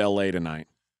Battle of L.A. tonight?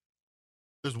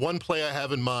 There's one play I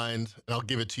have in mind, and I'll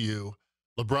give it to you.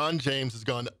 LeBron James has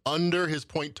gone under his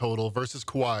point total versus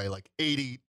Kawhi like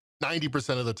 80,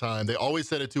 90% of the time. They always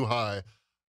set it too high.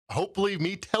 Hopefully,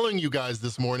 me telling you guys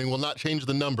this morning will not change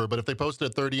the number, but if they post it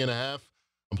at 30.5,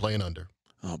 I'm playing under.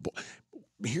 Oh, boy.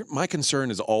 Here, my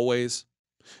concern is always,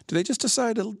 do they just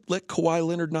decide to let Kawhi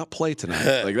Leonard not play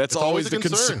tonight? Like that's always the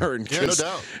concern. Yeah, no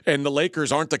doubt. And the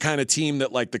Lakers aren't the kind of team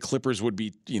that like the Clippers would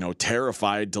be,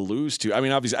 terrified to lose to. I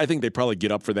mean, obviously, I think they probably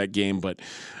get up for that game, but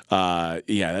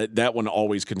that one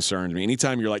always concerns me.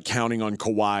 Anytime you're like counting on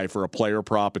Kawhi for a player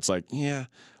prop, it's like, yeah,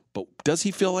 but does he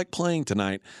feel like playing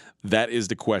tonight? That is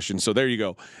the question. So there you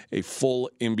go, a full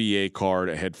NBA card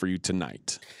ahead for you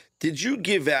tonight. Did you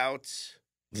give out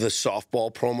the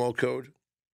softball promo code?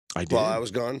 I did. While I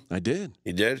was gone? I did.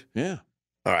 You did? Yeah.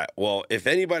 All right. Well, if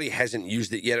anybody hasn't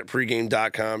used it yet at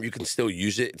pregame.com, you can still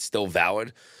use it. It's still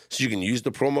valid. So you can use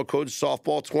the promo code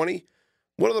softball20.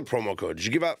 What are the promo codes? Did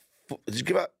you give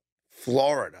out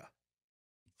Florida?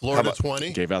 Florida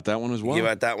 20? Gave out that one as well. You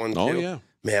gave out that one too? Oh, yeah.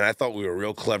 Man, I thought we were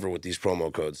real clever with these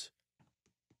promo codes.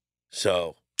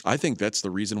 So I think that's the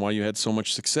reason why you had so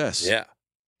much success. Yeah.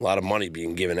 A lot of money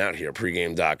being given out here at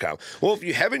pregame.com. Well, if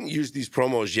you haven't used these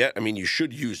promos yet, I mean, you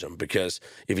should use them because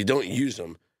if you don't use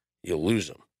them, you'll lose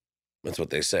them. That's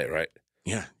what they say, right?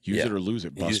 Yeah. Use it or lose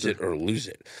it, Buster. Use it or lose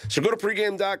it. So go to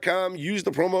pregame.com, use the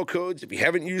promo codes. If you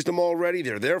haven't used them already,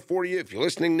 they're there for you. If you're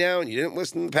listening now and you didn't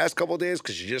listen the past couple of days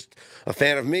because you're just a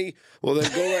fan of me, well,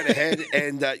 then go right ahead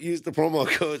and use the promo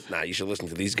codes. Nah, you should listen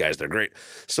to these guys. They're great.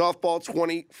 Softball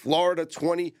 20, Florida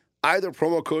 20. Either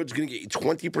promo code is going to get you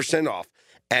 20% off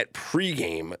at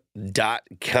pregame.com.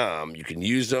 You can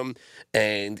use them.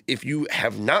 And if you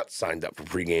have not signed up for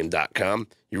pregame.com,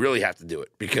 you really have to do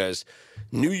it because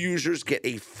new users get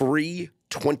a free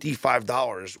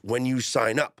 $25 when you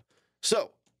sign up.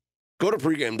 So go to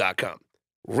pregame.com,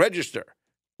 register,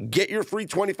 get your free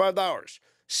 $25,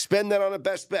 spend that on a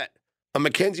best bet, a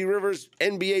Mackenzie Rivers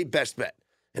NBA best bet,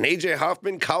 an AJ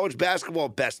Hoffman college basketball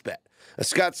best bet, a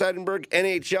Scott Seidenberg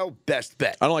NHL best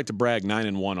bet. I don't like to brag,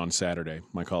 9-1 on Saturday,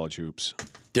 my college hoops.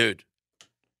 Dude,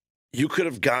 you could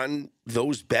have gotten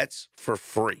those bets for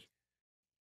free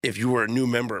if you were a new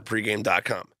member at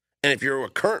pregame.com. And if you're a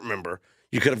current member,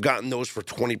 you could have gotten those for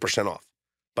 20% off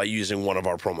by using one of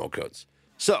our promo codes.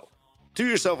 So, do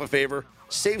yourself a favor,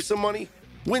 save some money,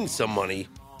 win some money,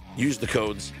 use the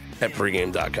codes at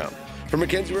pregame.com. For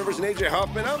Mackenzie Rivers and AJ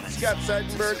Hoffman, I'm Scott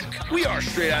Seidenberg. We are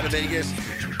straight out of Vegas,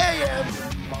 AM